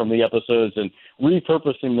excising them from the episodes and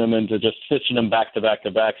repurposing them into just stitching them back to back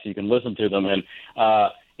to back so you can listen to them. And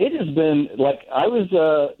it has been like I was,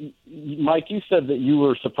 Mike, you said that you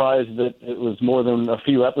were surprised that it was more than a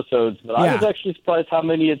few episodes, but I was actually surprised how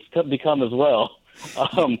many it's become as well.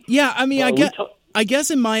 I mean, I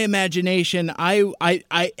guess in my imagination, I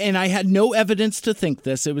had no evidence to think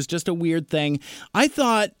this. It was just a weird thing. I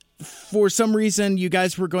thought for some reason you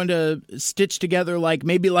guys were going to stitch together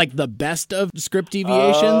maybe the best of script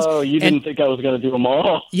deviations. Oh, you didn't think I was going to do them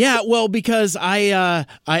all? Yeah, well, because I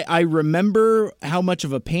remember how much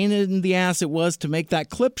of a pain in the ass it was to make that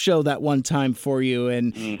clip show that one time for you,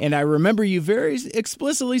 and I remember you very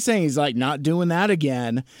explicitly saying he's like not doing that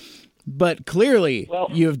again. But clearly,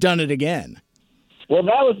 you have done it again. Well,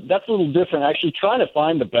 that's a little different. Actually, trying to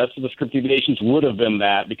find the best of the script deviations would have been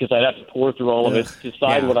that, because I'd have to pour through all of it to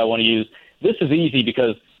decide what I want to use. This is easy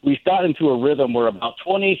because we've got into a rhythm where about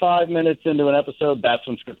 25 minutes into an episode, that's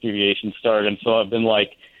when script deviations start. And so I've been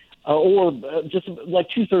like, just like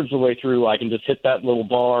 2/3 of the way through, I can just hit that little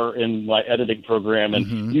bar in my editing program,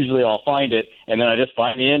 and usually I'll find it, and then I just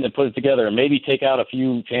find the end and put it together and maybe take out a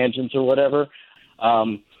few tangents or whatever.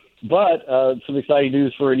 But some exciting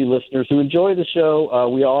news for any listeners who enjoy the show.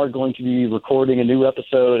 We are going to be recording a new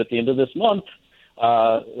episode at the end of this month.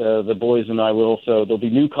 The boys and I will. So there'll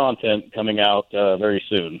be new content coming out very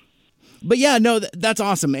soon. But yeah, no, that's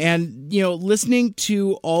awesome. And, listening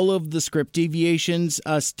to all of the script deviations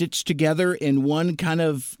stitched together in one kind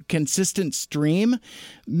of consistent stream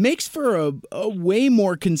makes for a way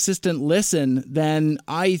more consistent listen than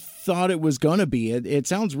I thought it was going to be. It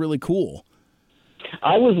sounds really cool.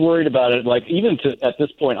 I was worried about it. Like, even at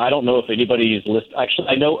this point, I don't know if anybody's listening. Actually,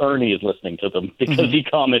 I know Ernie is listening to them because he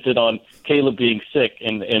commented on Caleb being sick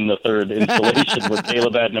in the third installation where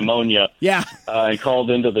Caleb had pneumonia. Yeah. And called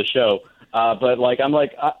into the show. But I'm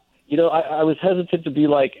like, I was hesitant to be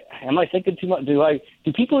like, am I thinking too much?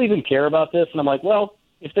 Do people even care about this? And I'm like, well,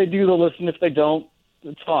 if they do, they'll listen. If they don't,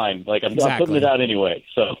 it's fine. Like, I'm putting it out anyway.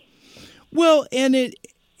 So. Well, and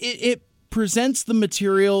it presents the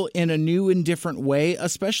material in a new and different way,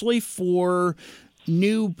 especially for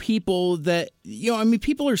new people that,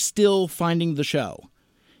 people are still finding the show.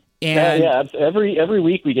 And every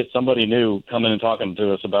week we get somebody new coming and talking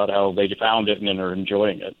to us about how they found it and are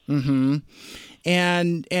enjoying it. Mm-hmm.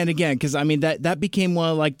 And again, because that became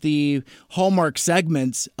one of the hallmark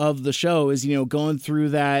segments of the show is, going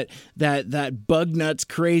through that bug nuts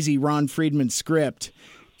crazy Ron Friedman script.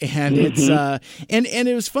 And it's and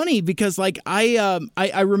it was funny because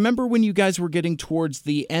I remember when you guys were getting towards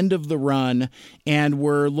the end of the run and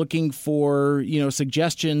were looking for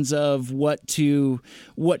suggestions of what to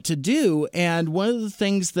do, and one of the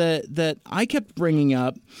things that I kept bringing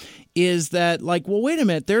up is that wait a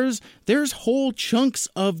minute, there's whole chunks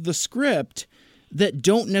of the script that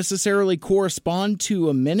don't necessarily correspond to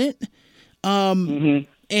a minute.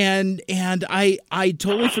 And I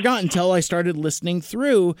totally forgot until I started listening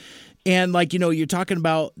through, and you're talking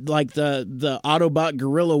about the Autobot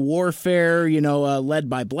guerrilla warfare, led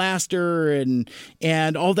by Blaster and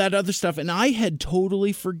all that other stuff, and I had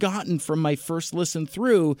totally forgotten from my first listen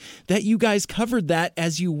through that you guys covered that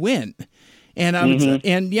as you went, and I was,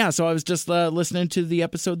 so I was just listening to the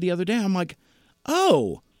episode the other day. I'm like,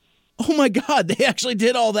 oh my God, they actually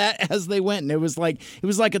did all that as they went. And it was like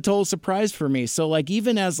a total surprise for me. So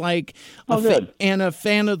even as a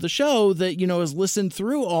fan of the show that, has listened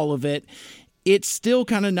through all of it, it's still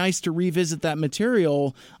kind of nice to revisit that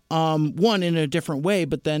material, one, in a different way,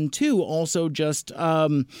 but then two, also just,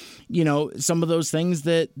 some of those things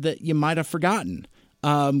that you might have forgotten.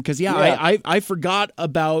 Because I forgot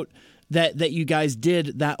about that you guys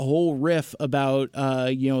did that whole riff about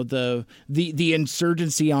the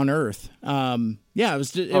insurgency on Earth. It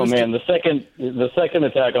was. The second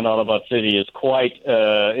attack on Autobot City is quite.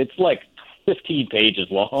 It's like 15 pages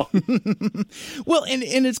long. Well,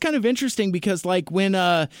 and it's kind of interesting because like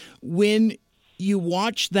when you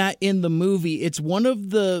watch that in the movie, it's one of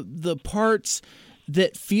the parts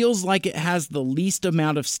that feels like it has the least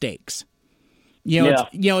amount of stakes.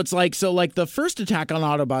 It's like, so like the first attack on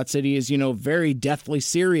Autobot City is, very deathly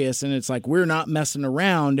serious, and it's like, we're not messing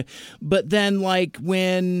around. But then like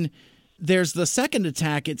when there's the second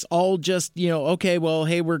attack, it's all just, okay, well,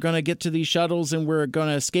 hey, we're going to get to these shuttles and we're going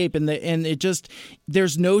to escape. And it just,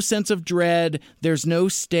 there's no sense of dread. There's no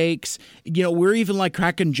stakes. We're even like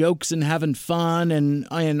cracking jokes and having fun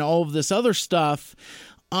and all of this other stuff.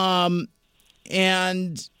 And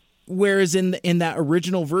whereas in that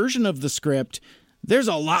original version of the script, there's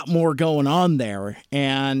a lot more going on there.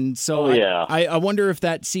 And so I wonder if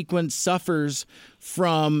that sequence suffers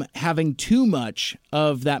from having too much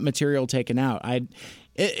of that material taken out.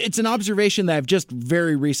 It's an observation that I've just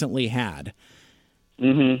very recently had.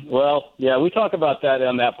 Mm-hmm. Well, yeah, we talk about that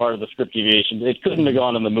on that part of the script deviations. It couldn't have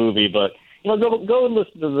gone in the movie, but go and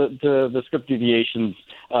listen to the script deviations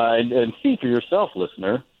and see for yourself,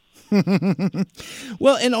 listener.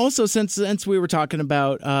 Well, and also since we were talking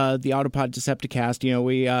about the Autopod Decepticast,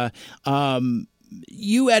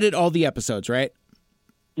 you edit all the episodes, right?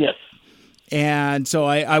 Yes. And so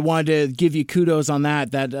I wanted to give you kudos on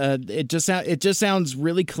that. That it just sounds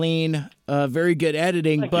really clean, very good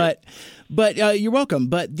editing. But you're welcome.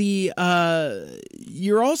 But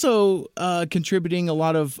you're also contributing a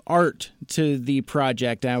lot of art to the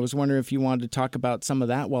project. And I was wondering if you wanted to talk about some of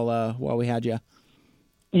that while we had you.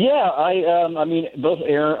 Yeah, both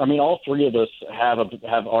Aaron. All three of us have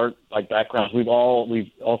art like backgrounds. We've all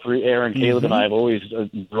three, Aaron, Caleb, and I have always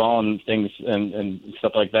drawn things and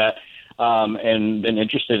stuff like that, and been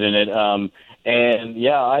interested in it. And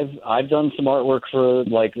yeah, I've done some artwork for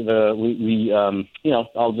like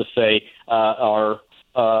I'll just say our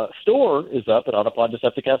store is up at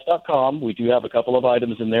AutopodDecepticast.com. We do have a couple of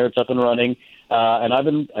items in there. It's up and running. And I've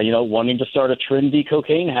been, wanting to start a trendy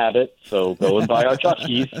cocaine habit, so go and buy our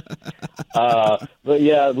tchotchkes. But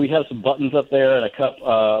yeah, we have some buttons up there and a cup,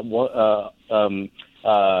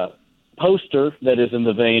 poster that is in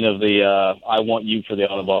the vein of the "I Want You for the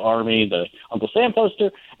Autobot Army," the Uncle Sam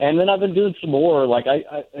poster. And then I've been doing some more. Like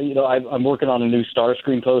I'm working on a new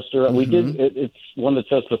Starscream poster. Mm-hmm. We did it's one that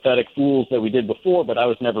says "Pathetic Fools" that we did before, but I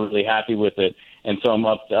was never really happy with it, and so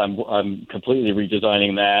I'm completely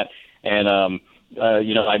redesigning that. And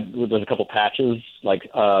there's a couple patches, like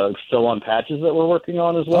still on patches that we're working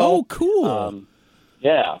on as well. Oh, cool!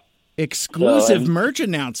 Yeah, exclusive merch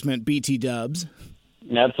announcement, BT Dubs.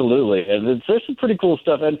 Absolutely, and there's some pretty cool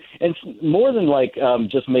stuff, and it's more than like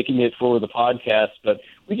just making it for the podcast, but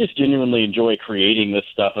we just genuinely enjoy creating this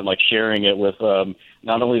stuff and like sharing it with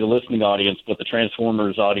not only the listening audience but the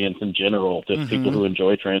Transformers audience in general, just people who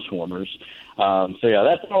enjoy Transformers. So yeah,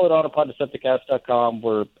 that's all at AutopodDecepticast.com.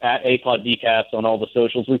 We're at APodDcast on all the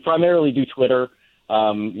socials. We primarily do Twitter,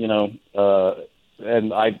 and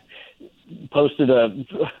I posted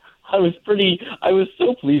I was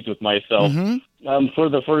so pleased with myself. For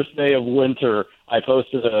the first day of winter, I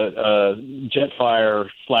posted a Jetfire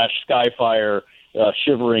 / Skyfire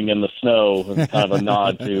shivering in the snow, kind of a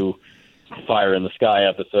nod to Fire in the Sky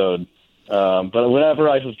episode. But whenever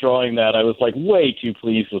I was drawing that, I was like way too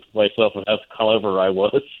pleased with myself and how clever I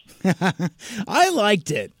was. I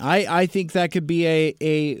liked it. I think that could be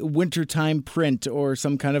a wintertime print or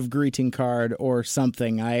some kind of greeting card or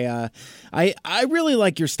something. I really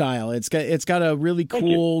like your style. It's got a really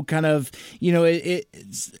cool kind of,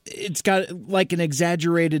 it's got like an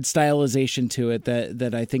exaggerated stylization to it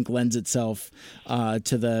that I think lends itself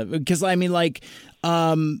to because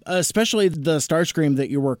especially the Starscream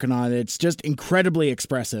that you're working on, it's just incredibly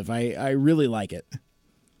expressive. I really like it.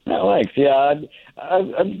 Oh, thanks. Yeah,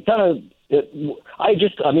 I'm kind of. I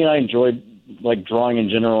enjoy like drawing in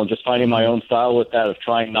general and just finding my own style with that, of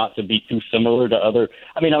trying not to be too similar to other.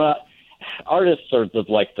 Artists are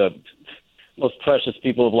like the most precious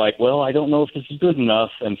people of like, well, I don't know if this is good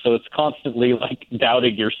enough, and so it's constantly like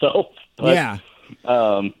doubting yourself. But, yeah.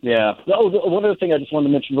 Yeah. Oh, one other thing I just wanted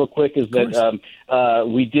to mention real quick is that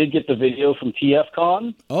we did get the video from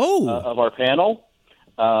TFCon of our panel.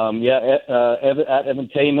 At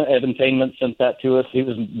Evantainment sent that to us. He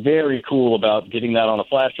was very cool about getting that on a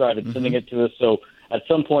flash drive and sending it to us. So at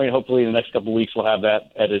some point, hopefully in the next couple of weeks, we'll have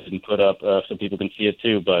that edited and put up so people can see it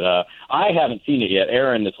too. But I haven't seen it yet.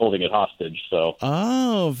 Aaron is holding it hostage. So.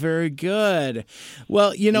 Oh, very good.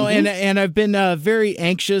 Well, and I've been very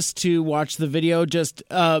anxious to watch the video, just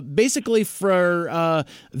basically for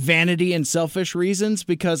vanity and selfish reasons,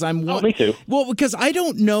 because me too. Well, because I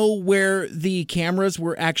don't know where the cameras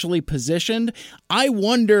were actually positioned. I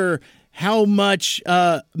wonder how much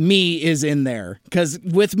me is in there, because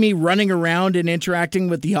with me running around and interacting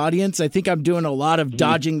with the audience, I think I'm doing a lot of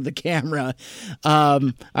dodging the camera.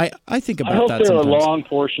 I think about that. I hope there sometimes. are long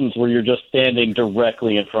portions where you're just standing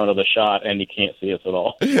directly in front of the shot and you can't see us at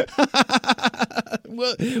all.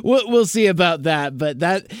 We'll see about that, but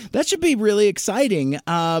that should be really exciting.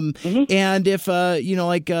 And if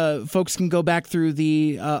folks can go back through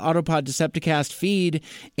the Autopod Decepticast feed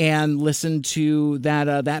and listen to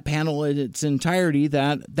that panel in its entirety,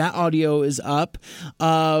 that audio is up.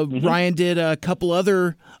 Ryan did a couple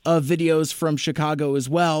other videos from Chicago as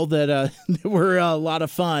well that were a lot of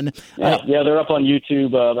fun. Yeah, they're up on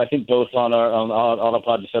YouTube. I think both on our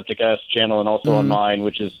Autopod Decepticast channel and also on mine,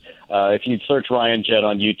 which is if you search Ryan Jett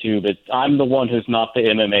on YouTube, I'm the one who's not the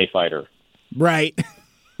MMA fighter. Right.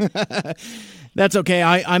 That's okay.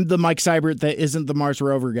 I'm the Mike Seibert that isn't the Mars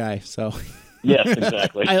Rover guy. So. Yes,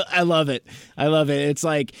 exactly. I love it. I love it. It's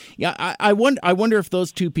like, yeah, I wonder if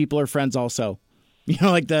those two people are friends also.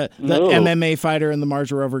 Like the MMA fighter and the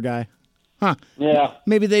Mars Rover guy. Huh. Yeah.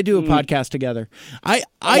 Maybe they do a podcast together. I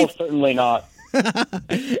certainly not.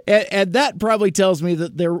 and that probably tells me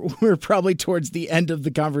that we're probably towards the end of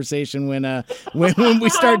the conversation when we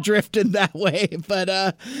start drifting that way.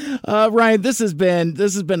 But Ryan, this has been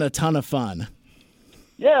a ton of fun.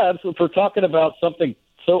 Yeah, for talking about something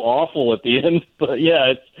so awful at the end, but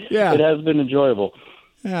it has been enjoyable.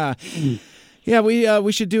 Yeah. Yeah,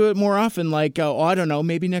 we should do it more often. Like, I don't know,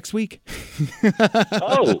 maybe next week.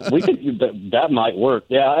 We could. That might work.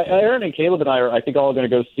 Yeah, Aaron and Caleb and I are, I think, all going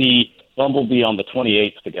to go see Bumblebee on the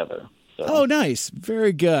 28th together. So. Oh, nice.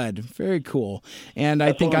 Very good. Very cool. And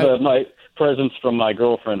That's my presents from my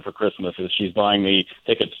girlfriend for Christmas is she's buying me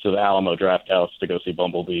tickets to the Alamo Draft House to go see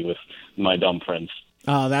Bumblebee with my dumb friends.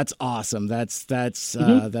 Oh, that's awesome. That's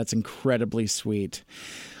incredibly sweet.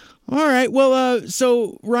 All right. Well,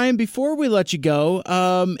 so Ryan, before we let you go,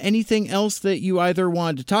 anything else that you either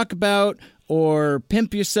wanted to talk about or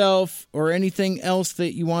pimp yourself or anything else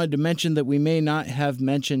that you wanted to mention that we may not have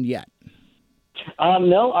mentioned yet?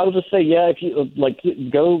 No, I would just say, if you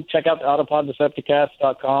go check out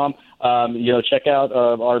AutopodDecepticast.com. Check out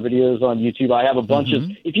our videos on YouTube. I have a bunch of,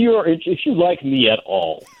 if you like me at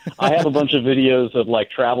all, I have a bunch of videos of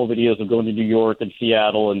travel videos of going to New York and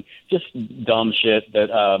Seattle and just dumb shit that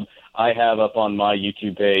I have up on my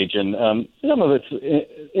YouTube page, and some of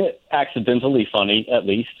it's accidentally funny, at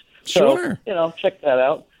least. Sure. So, check that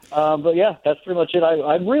out. But that's pretty much it.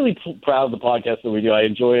 I'm really proud of the podcast that we do. I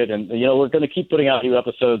enjoy it, and we're going to keep putting out new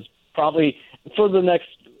episodes probably for the next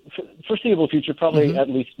foreseeable future. Probably at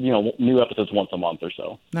least new episodes once a month or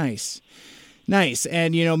so. Nice.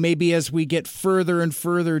 And, maybe as we get further and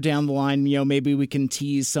further down the line, maybe we can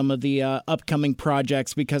tease some of the upcoming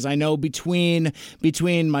projects, because I know between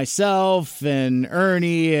myself and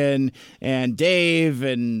Ernie and Dave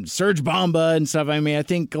and Serge Bomba and stuff, I mean, I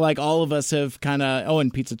think all of us have kind of,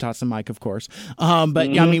 and Pizza Tots and Mike, of course.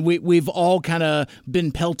 But I mean, we've all kind of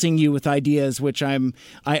been pelting you with ideas, which I'm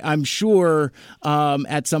sure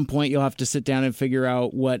at some point you'll have to sit down and figure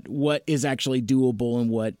out what is actually doable and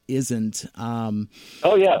what isn't. I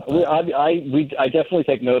definitely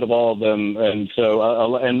take note of all of them, and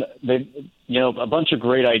so and they, a bunch of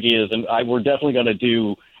great ideas, and we're definitely going to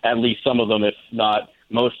do at least some of them, if not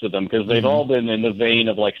most of them, because they've all been in the vein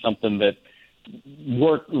of something that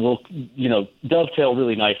will dovetail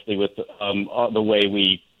really nicely with the way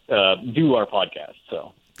we do our podcast.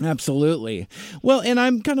 So. Absolutely. Well, and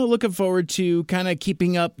I'm kind of looking forward to kind of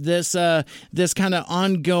keeping up this kind of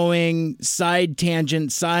ongoing side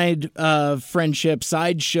tangent, side friendship,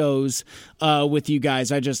 side shows with you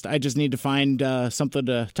guys. I just need to find something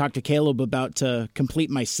to talk to Caleb about to complete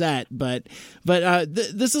my set. But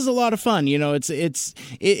this is a lot of fun.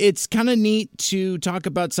 It's kind of neat to talk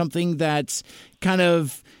about something that's kind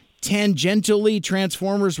of tangentially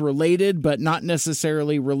Transformers related, but not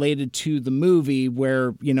necessarily related to the movie,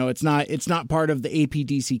 where it's not part of the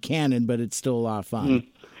APDC canon, but it's still a lot of fun.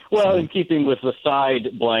 Well, in keeping with the side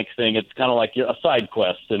blank thing, it's kind of like a side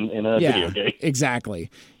quest in a video game.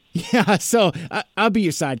 Exactly. Yeah, so I'll be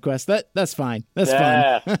your side quest. That's fine. That's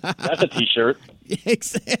fun. That's a T-shirt.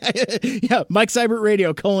 Yeah, Mike Seibert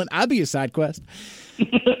Radio : I'll be your side quest.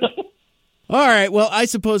 All right. Well, I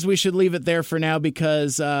suppose we should leave it there for now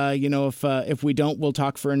because, if we don't, we'll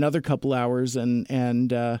talk for another couple hours and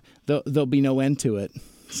there'll be no end to it.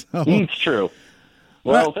 So, it's true.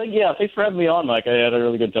 Well, thanks for having me on, Mike. I had a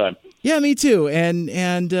really good time. Yeah, me too. And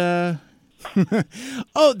that's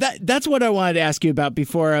what I wanted to ask you about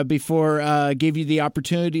before I gave you the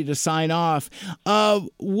opportunity to sign off.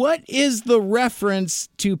 What is the reference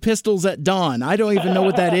to Pistols at Dawn? I don't even know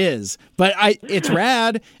what that is, but it's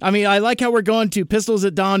rad. I mean, I like how we're going to Pistols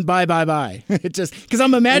at Dawn. Bye, bye, bye. It just because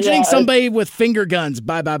I'm imagining somebody with finger guns.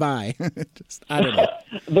 Bye, bye, bye. I don't know.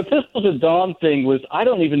 The Pistols at Dawn thing was, I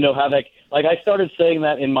don't even know how that. Like, I started saying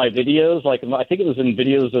that in my videos. Like, I think it was in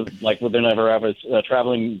videos of, like, whenever I was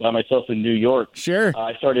traveling by myself in New York. Sure.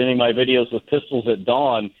 I started ending my videos with Pistols at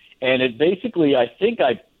Dawn. And it basically, I think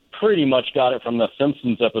I pretty much got it from the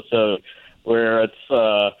Simpsons episode where it's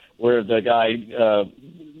where the guy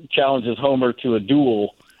challenges Homer to a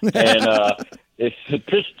duel. And it's a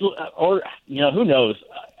pistol, or, who knows?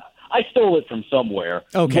 I stole it from somewhere.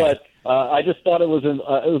 Okay. But I just thought it was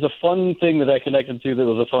a fun thing that I connected to that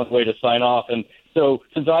was a fun way to sign off. And so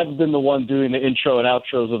since I've been the one doing the intro and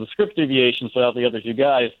outros of the script deviations without the other two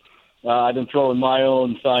guys, I've been throwing my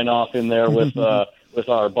own sign off in there with our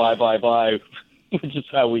bye, bye, bye, which is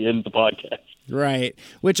how we end the podcast. Right,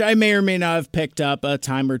 which I may or may not have picked up a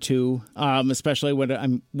time or two, especially when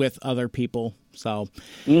I'm with other people. So,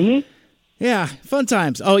 yeah, fun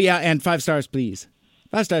times. Oh, yeah, and 5 stars, please.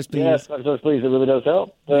 5 stars, please. Yes, 5 stars, please. It really does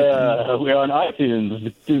help. We're on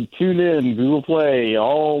iTunes, tune in, Google Play,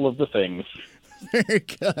 all of the things. Very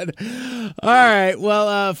good. All right.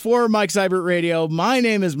 Well, for Mike Seibert Radio, my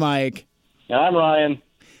name is Mike. I'm Ryan.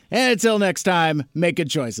 And until next time, make good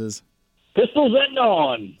choices. Pistols at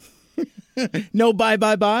Dawn. No bye,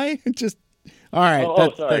 bye, bye. Just, all right.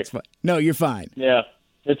 Sorry. That's fine. No, you're fine. Yeah,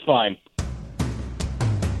 it's fine.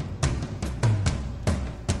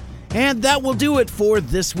 And that will do it for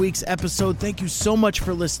this week's episode. Thank you so much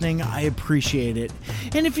for listening. I appreciate it.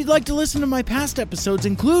 And if you'd like to listen to my past episodes,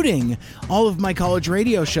 including all of my college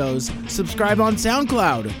radio shows, subscribe on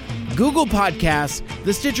SoundCloud, Google Podcasts,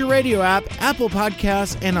 the Stitcher Radio app, Apple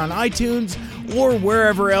Podcasts, and on iTunes, or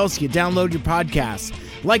wherever else you download your podcasts.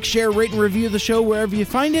 Like, share, rate, and review the show wherever you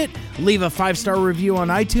find it. Leave a 5-star review on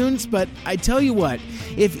iTunes. But I tell you what,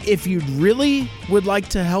 if you really would like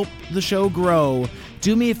to help the show grow,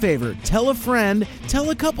 do me a favor, tell a friend, tell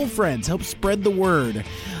a couple friends, help spread the word.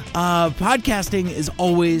 Podcasting is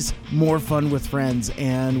always more fun with friends,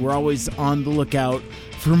 and we're always on the lookout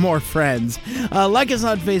for more friends. Like us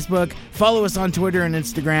on Facebook, follow us on Twitter and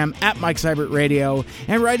Instagram at Mike Seibert Radio,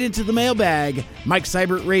 and write into the mailbag,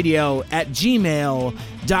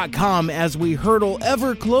 MikeSeibertRadio@gmail.com, as we hurtle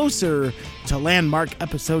ever closer to landmark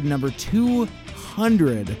episode number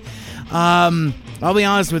 200. I'll be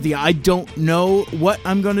honest with you, I don't know what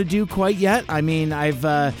I'm going to do quite yet. I mean, I've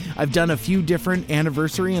done a few different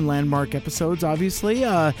anniversary and landmark episodes, obviously,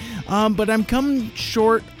 but I'm coming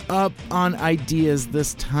short up on ideas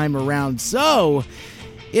this time around. So,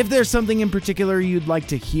 if there's something in particular you'd like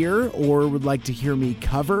to hear or would like to hear me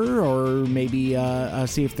cover, or maybe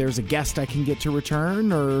see if there's a guest I can get to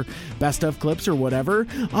return, or best of clips or whatever,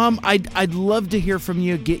 I'd love to hear from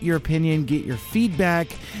you, get your opinion, get your feedback.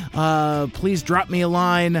 Please drop me a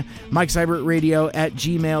line,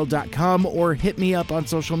 MikeSeibertRadio@gmail.com, or hit me up on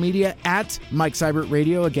social media at Mike Seibert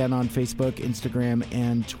Radio, again on Facebook, Instagram,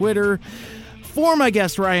 and Twitter. For my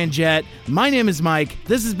guest, Ryan Jett, my name is Mike.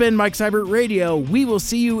 This has been Mike Seibert Radio. We will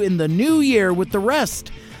see you in the new year with the rest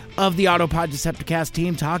of the Autopod Decepticast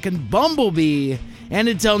team talking Bumblebee. And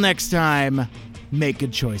until next time, make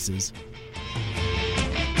good choices.